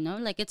things, you know,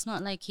 like it's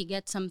not like he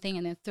gets something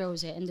and then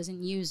throws it and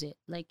doesn't use it.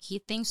 Like he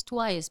thinks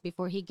twice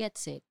before he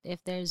gets it,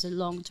 if there's a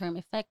long-term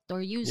effect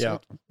or use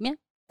it. Yeah.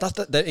 That's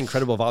the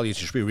incredible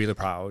values. You should be really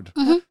proud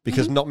Mm-hmm.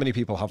 because not many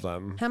people have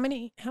them. How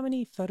many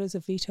photos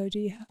of Vito do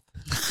you have?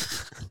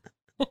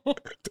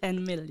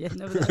 10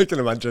 million of I them. can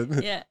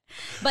imagine. Yeah.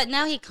 But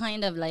now he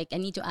kind of like, I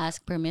need to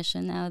ask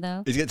permission now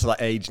though. He's getting to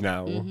that age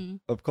now. Mhm.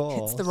 Of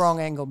course. It's the wrong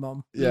angle,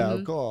 Mom. Yeah, Mhm.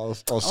 of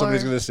course. Or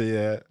somebody's Or- going to see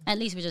it. At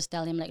least we just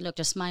tell him like, look,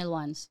 just smile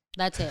once.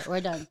 That's it.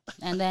 We're done.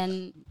 And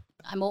then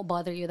I won't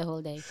bother you the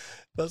whole day.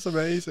 That's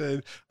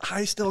amazing.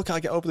 I still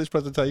can't get over this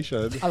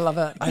presentation. I love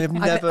it. I have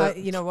never.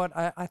 you know what?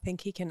 I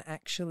think he can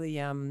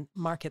actually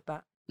market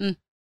that.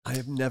 I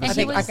have never. And I he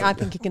seen think was- I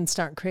think he can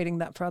start creating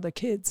that for other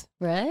kids.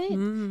 Right?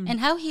 Mm. And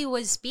how he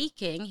was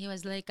speaking, he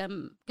was like,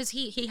 because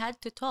he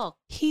had to talk.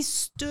 He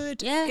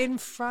stood Yeah. in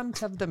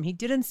front of them. He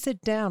didn't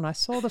sit down. I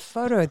saw the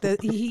photo.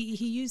 He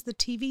used the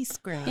TV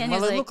screen. And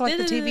Well, he's it looked like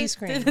the TV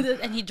screen.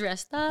 And he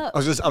dressed up. I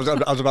was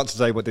about to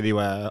say, what did he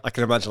wear? I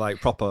can imagine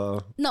like proper.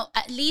 No,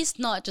 at least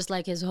not just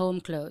like his home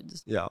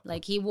clothes. Yeah.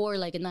 Like he wore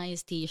like a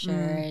nice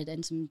T-shirt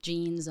and some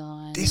jeans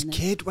on. This and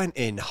kid went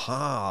in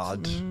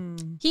hard.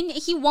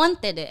 he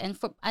wanted it, and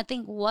for I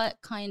think what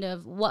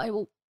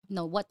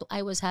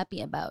I was happy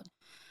about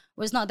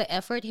was not the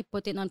effort he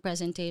put in on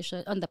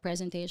the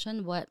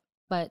presentation,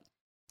 but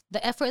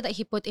the effort that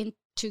he put in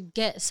to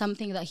get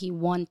something that he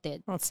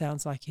wanted. Well, it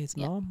sounds like his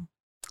Yeah. mom.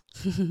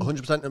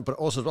 100%. But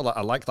also as well, like,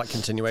 I like that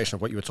continuation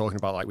of what you were talking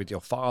about, like with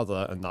your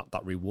father and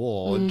that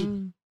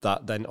reward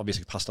that then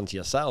obviously passed on to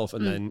yourself.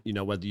 And then, you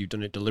know, whether you've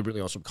done it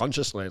deliberately or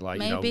subconsciously, like,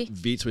 Maybe. you know,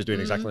 Vita was doing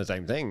exactly the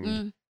same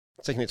thing.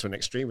 Taking it to an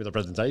extreme with the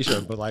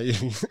presentation, but like,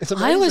 it's amazing.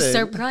 I was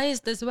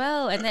surprised as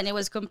well, and then it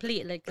was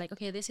complete. Like,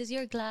 okay, this is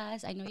your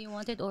glass. I know you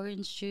wanted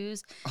orange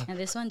juice, and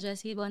this one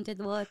Jesse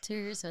wanted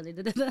water. So they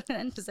did it,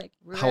 and it was like,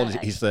 How old is he?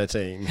 right. He's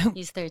 13.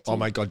 He's 13. Oh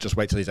my God, just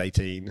wait till he's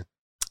 18.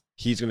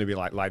 He's going to be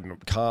like lighting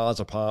up cars,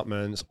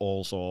 apartments,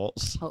 all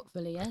sorts.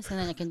 Hopefully, yes. And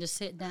then I can just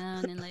sit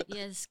down and like,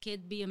 yes,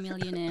 kid, be a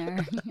millionaire.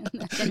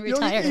 I can You know,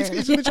 retire.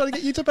 he's going to try to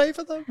get you to pay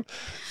for them.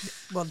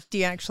 Well, do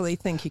you actually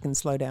think he can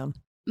slow down?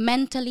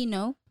 Mentally,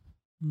 no.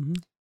 Mm-hmm.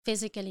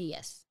 Physically,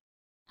 yes.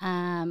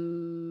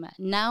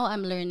 Now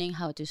I'm learning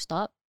how to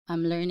stop.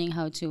 I'm learning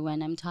how to,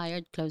 when I'm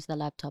tired, close the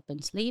laptop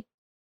and sleep.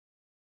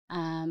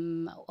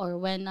 Or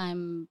when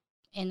I'm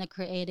in a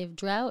creative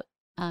drought,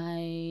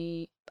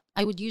 I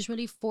would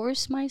usually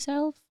force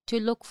myself to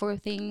look for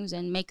things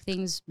and make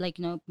things like,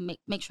 you know,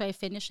 make sure I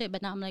finish it.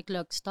 But now I'm like,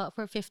 look, stop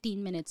for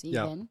 15 minutes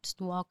even.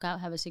 Just walk out,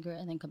 have a cigarette,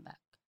 and then come back.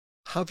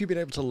 How have you been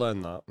able to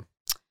learn that?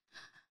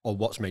 Or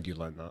what's made you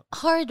learn that?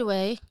 Hard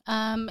way.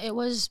 It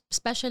was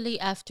especially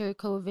after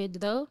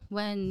COVID, though,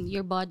 when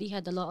your body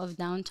had a lot of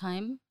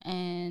downtime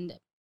and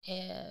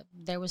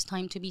there was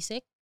time to be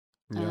sick.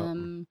 Yeah.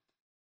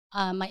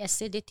 My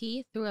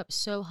acidity threw up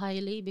so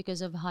highly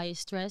because of high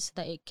stress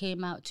that it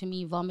came out to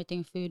me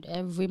vomiting food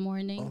every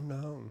morning.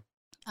 Oh,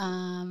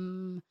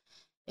 no.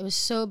 It was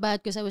so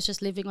bad because I was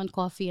just living on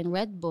coffee and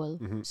Red Bull.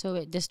 Mm-hmm. So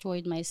it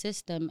destroyed my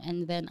system.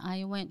 And then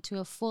I went to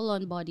a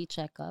full-on body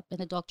checkup. And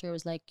the doctor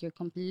was like, you're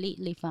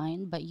completely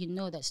fine. But you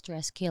know that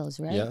stress kills,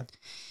 right? Yeah.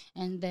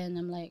 And then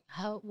I'm like,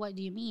 what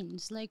do you mean?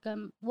 It's like,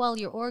 well,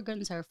 your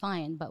organs are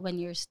fine. But when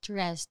you're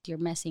stressed, you're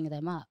messing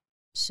them up.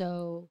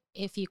 So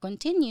if you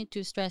continue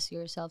to stress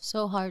yourself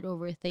so hard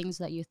over things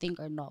that you think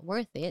are not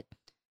worth it,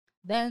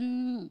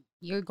 then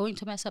you're going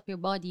to mess up your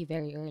body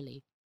very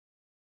early.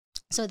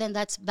 So then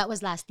that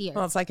was last year.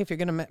 Well, it's like if you're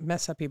going to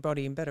mess up your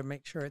body, you better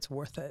make sure it's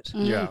worth it.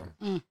 Yeah.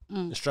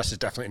 The stress is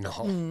definitely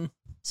not.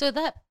 So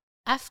that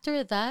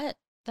after that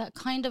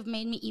kind of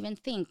made me even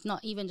think,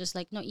 not even just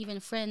like, not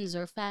even friends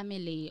or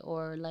family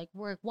or like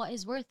work. What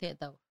is worth it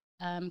though?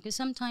 Because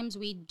sometimes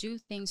we do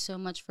things so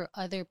much for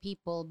other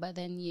people, but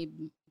then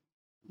you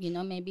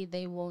know, maybe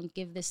they won't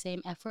give the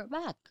same effort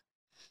back.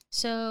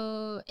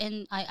 So,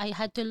 and I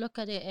had to look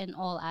at it in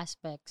all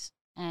aspects.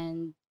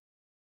 And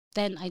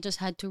then I just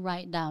had to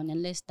write down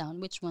and list down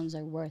which ones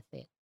are worth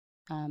it.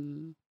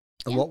 And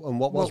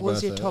what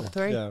was your top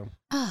three? Yeah.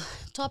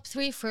 Top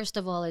three, first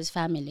of all, is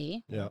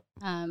family. Yeah.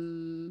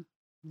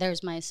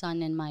 There's my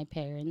son and my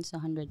parents,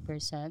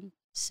 100%.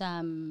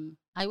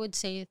 I would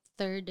say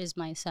third is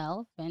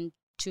myself, and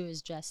 2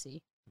 is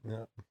Jessie.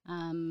 Yeah.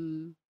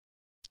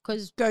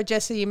 Go,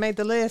 Jessie, you made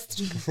the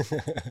list.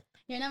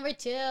 You're number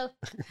 2.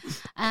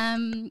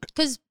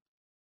 Because,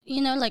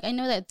 you know, like I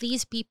know that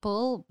these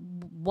people,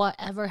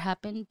 whatever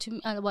happens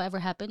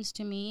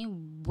to me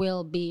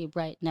will be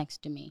right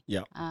next to me.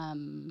 Yeah. I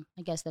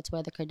guess that's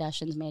why the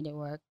Kardashians made it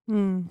work.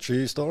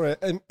 True story.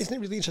 And isn't it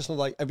really interesting,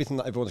 like everything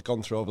that everyone's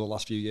gone through over the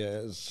last few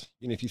years?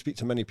 You know, if you speak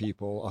to many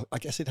people, I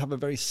guess they'd have a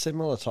very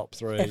similar top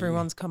 3.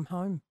 Everyone's come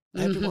home.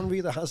 Everyone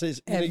really has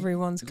his.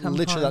 Everyone's come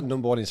literally home. That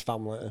number 1 is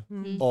family,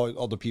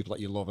 or the people that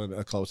you love and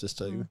are closest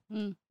to.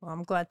 Well,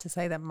 I'm glad to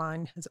say that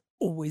mine has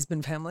always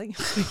been family.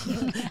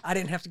 I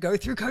didn't have to go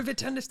through COVID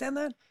to understand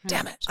that.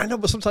 Damn it! I know,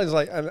 but sometimes,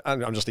 like, and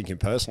I'm just thinking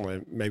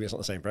personally, maybe it's not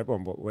the same for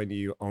everyone, but when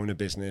you own a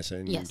business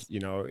and you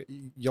know,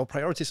 your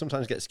priorities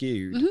sometimes get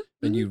skewed,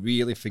 and you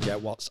really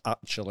forget what's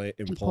actually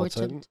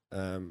important.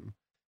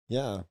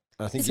 Yeah.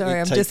 I think Sorry,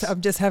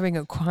 I'm just having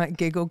a quiet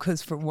giggle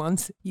because for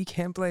once you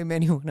can't blame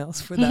anyone else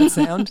for that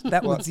sound.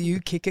 That was you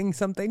kicking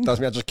something. That's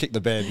me. I just kicked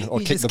the bin or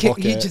kicked the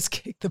bucket. You just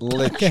kicked the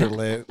bucket.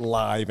 Literally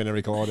live in a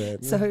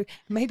recording. So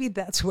maybe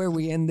that's where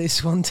we end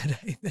this one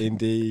today. Then.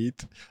 Indeed.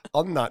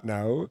 On that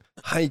note,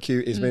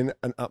 Hyku, it's been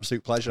an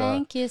absolute pleasure.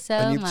 Thank you so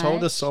much. And you've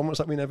told us so much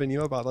that we never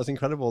knew about. That's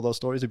incredible. Those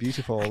stories are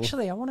beautiful.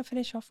 Actually, I want to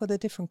finish off with a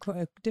different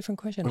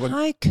question.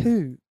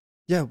 Hyku.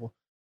 Yeah. Well,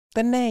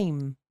 the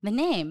name.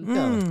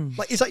 Yeah.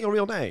 Like, is that your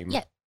real name?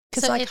 Yeah.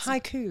 Because like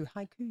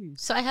haikus.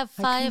 So I have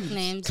 5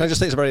 names. Can I just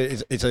say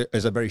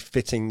it's a very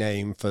fitting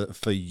name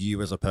for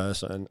you as a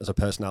person, as a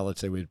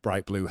personality with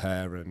bright blue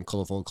hair and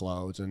colourful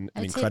clothes and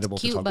an incredible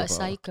it's cute, photographer. But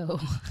psycho.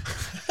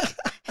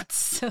 It's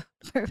so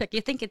perfect.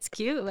 You think it's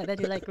cute, but then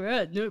you're like,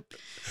 nope.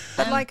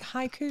 But like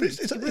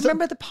haikus.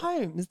 Remember the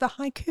poems, the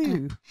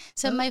haiku.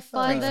 So my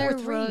father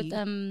wrote.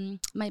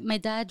 My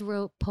dad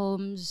wrote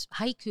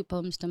haiku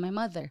poems to my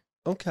mother.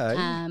 Okay.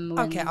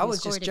 I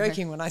was just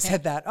joking when I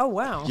said that. Oh,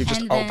 wow. You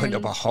just opened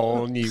up a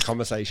whole new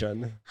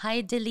conversation.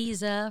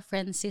 Heidelisa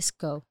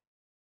Francisco.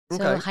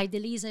 So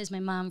Heidelisa is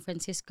my mom,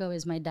 Francisco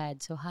is my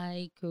dad. So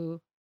Hyku.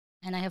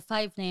 And I have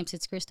 5 names.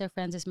 It's Krista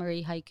Francis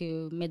Marie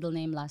Hyku, middle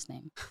name, last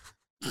name.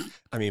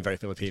 I mean, very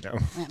Filipino.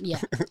 Yeah.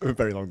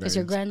 Very long names. Because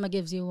your grandma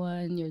gives you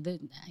one.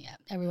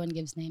 Everyone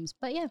gives names.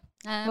 But yeah.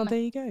 Well, there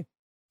you go.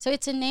 So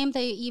it's a name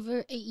that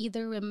you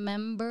either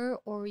remember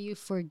or you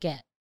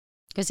forget.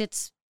 Because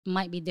it's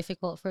might be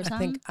difficult for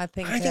some. I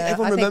think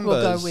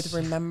we'll go with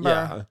remember.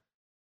 Yeah.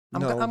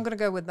 I'm going to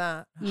go with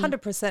that.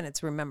 100%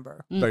 it's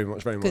remember. Very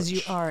much. Because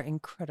you are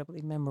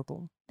incredibly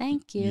memorable.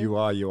 Thank you.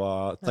 You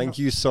are. Thank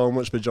you so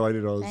much for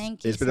joining us.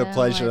 Thank you. It's been a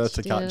pleasure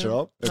to catch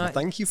up. And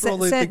thank you for all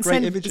the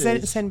great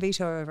images. Send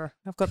Vito over.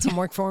 I've got some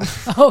work for him.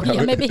 Oh,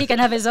 yeah, maybe he can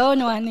have his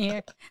own one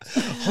here.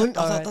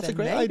 That's a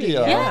great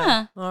idea.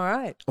 Yeah. All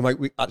right.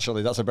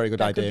 Actually, that's a very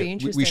good idea.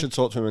 We should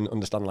talk to him and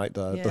understand like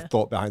the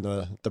thought behind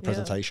the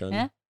presentation.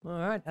 Yeah. All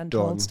right.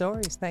 Untold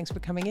stories. Thanks for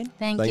coming in.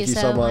 Thank you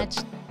so much.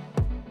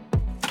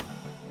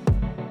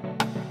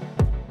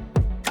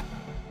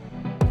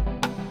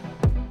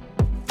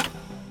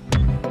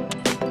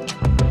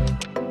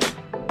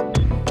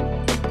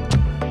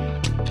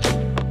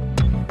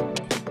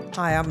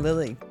 Hi, I'm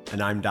Lily.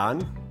 And I'm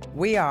Dan.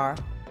 We are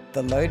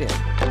The Load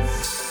In.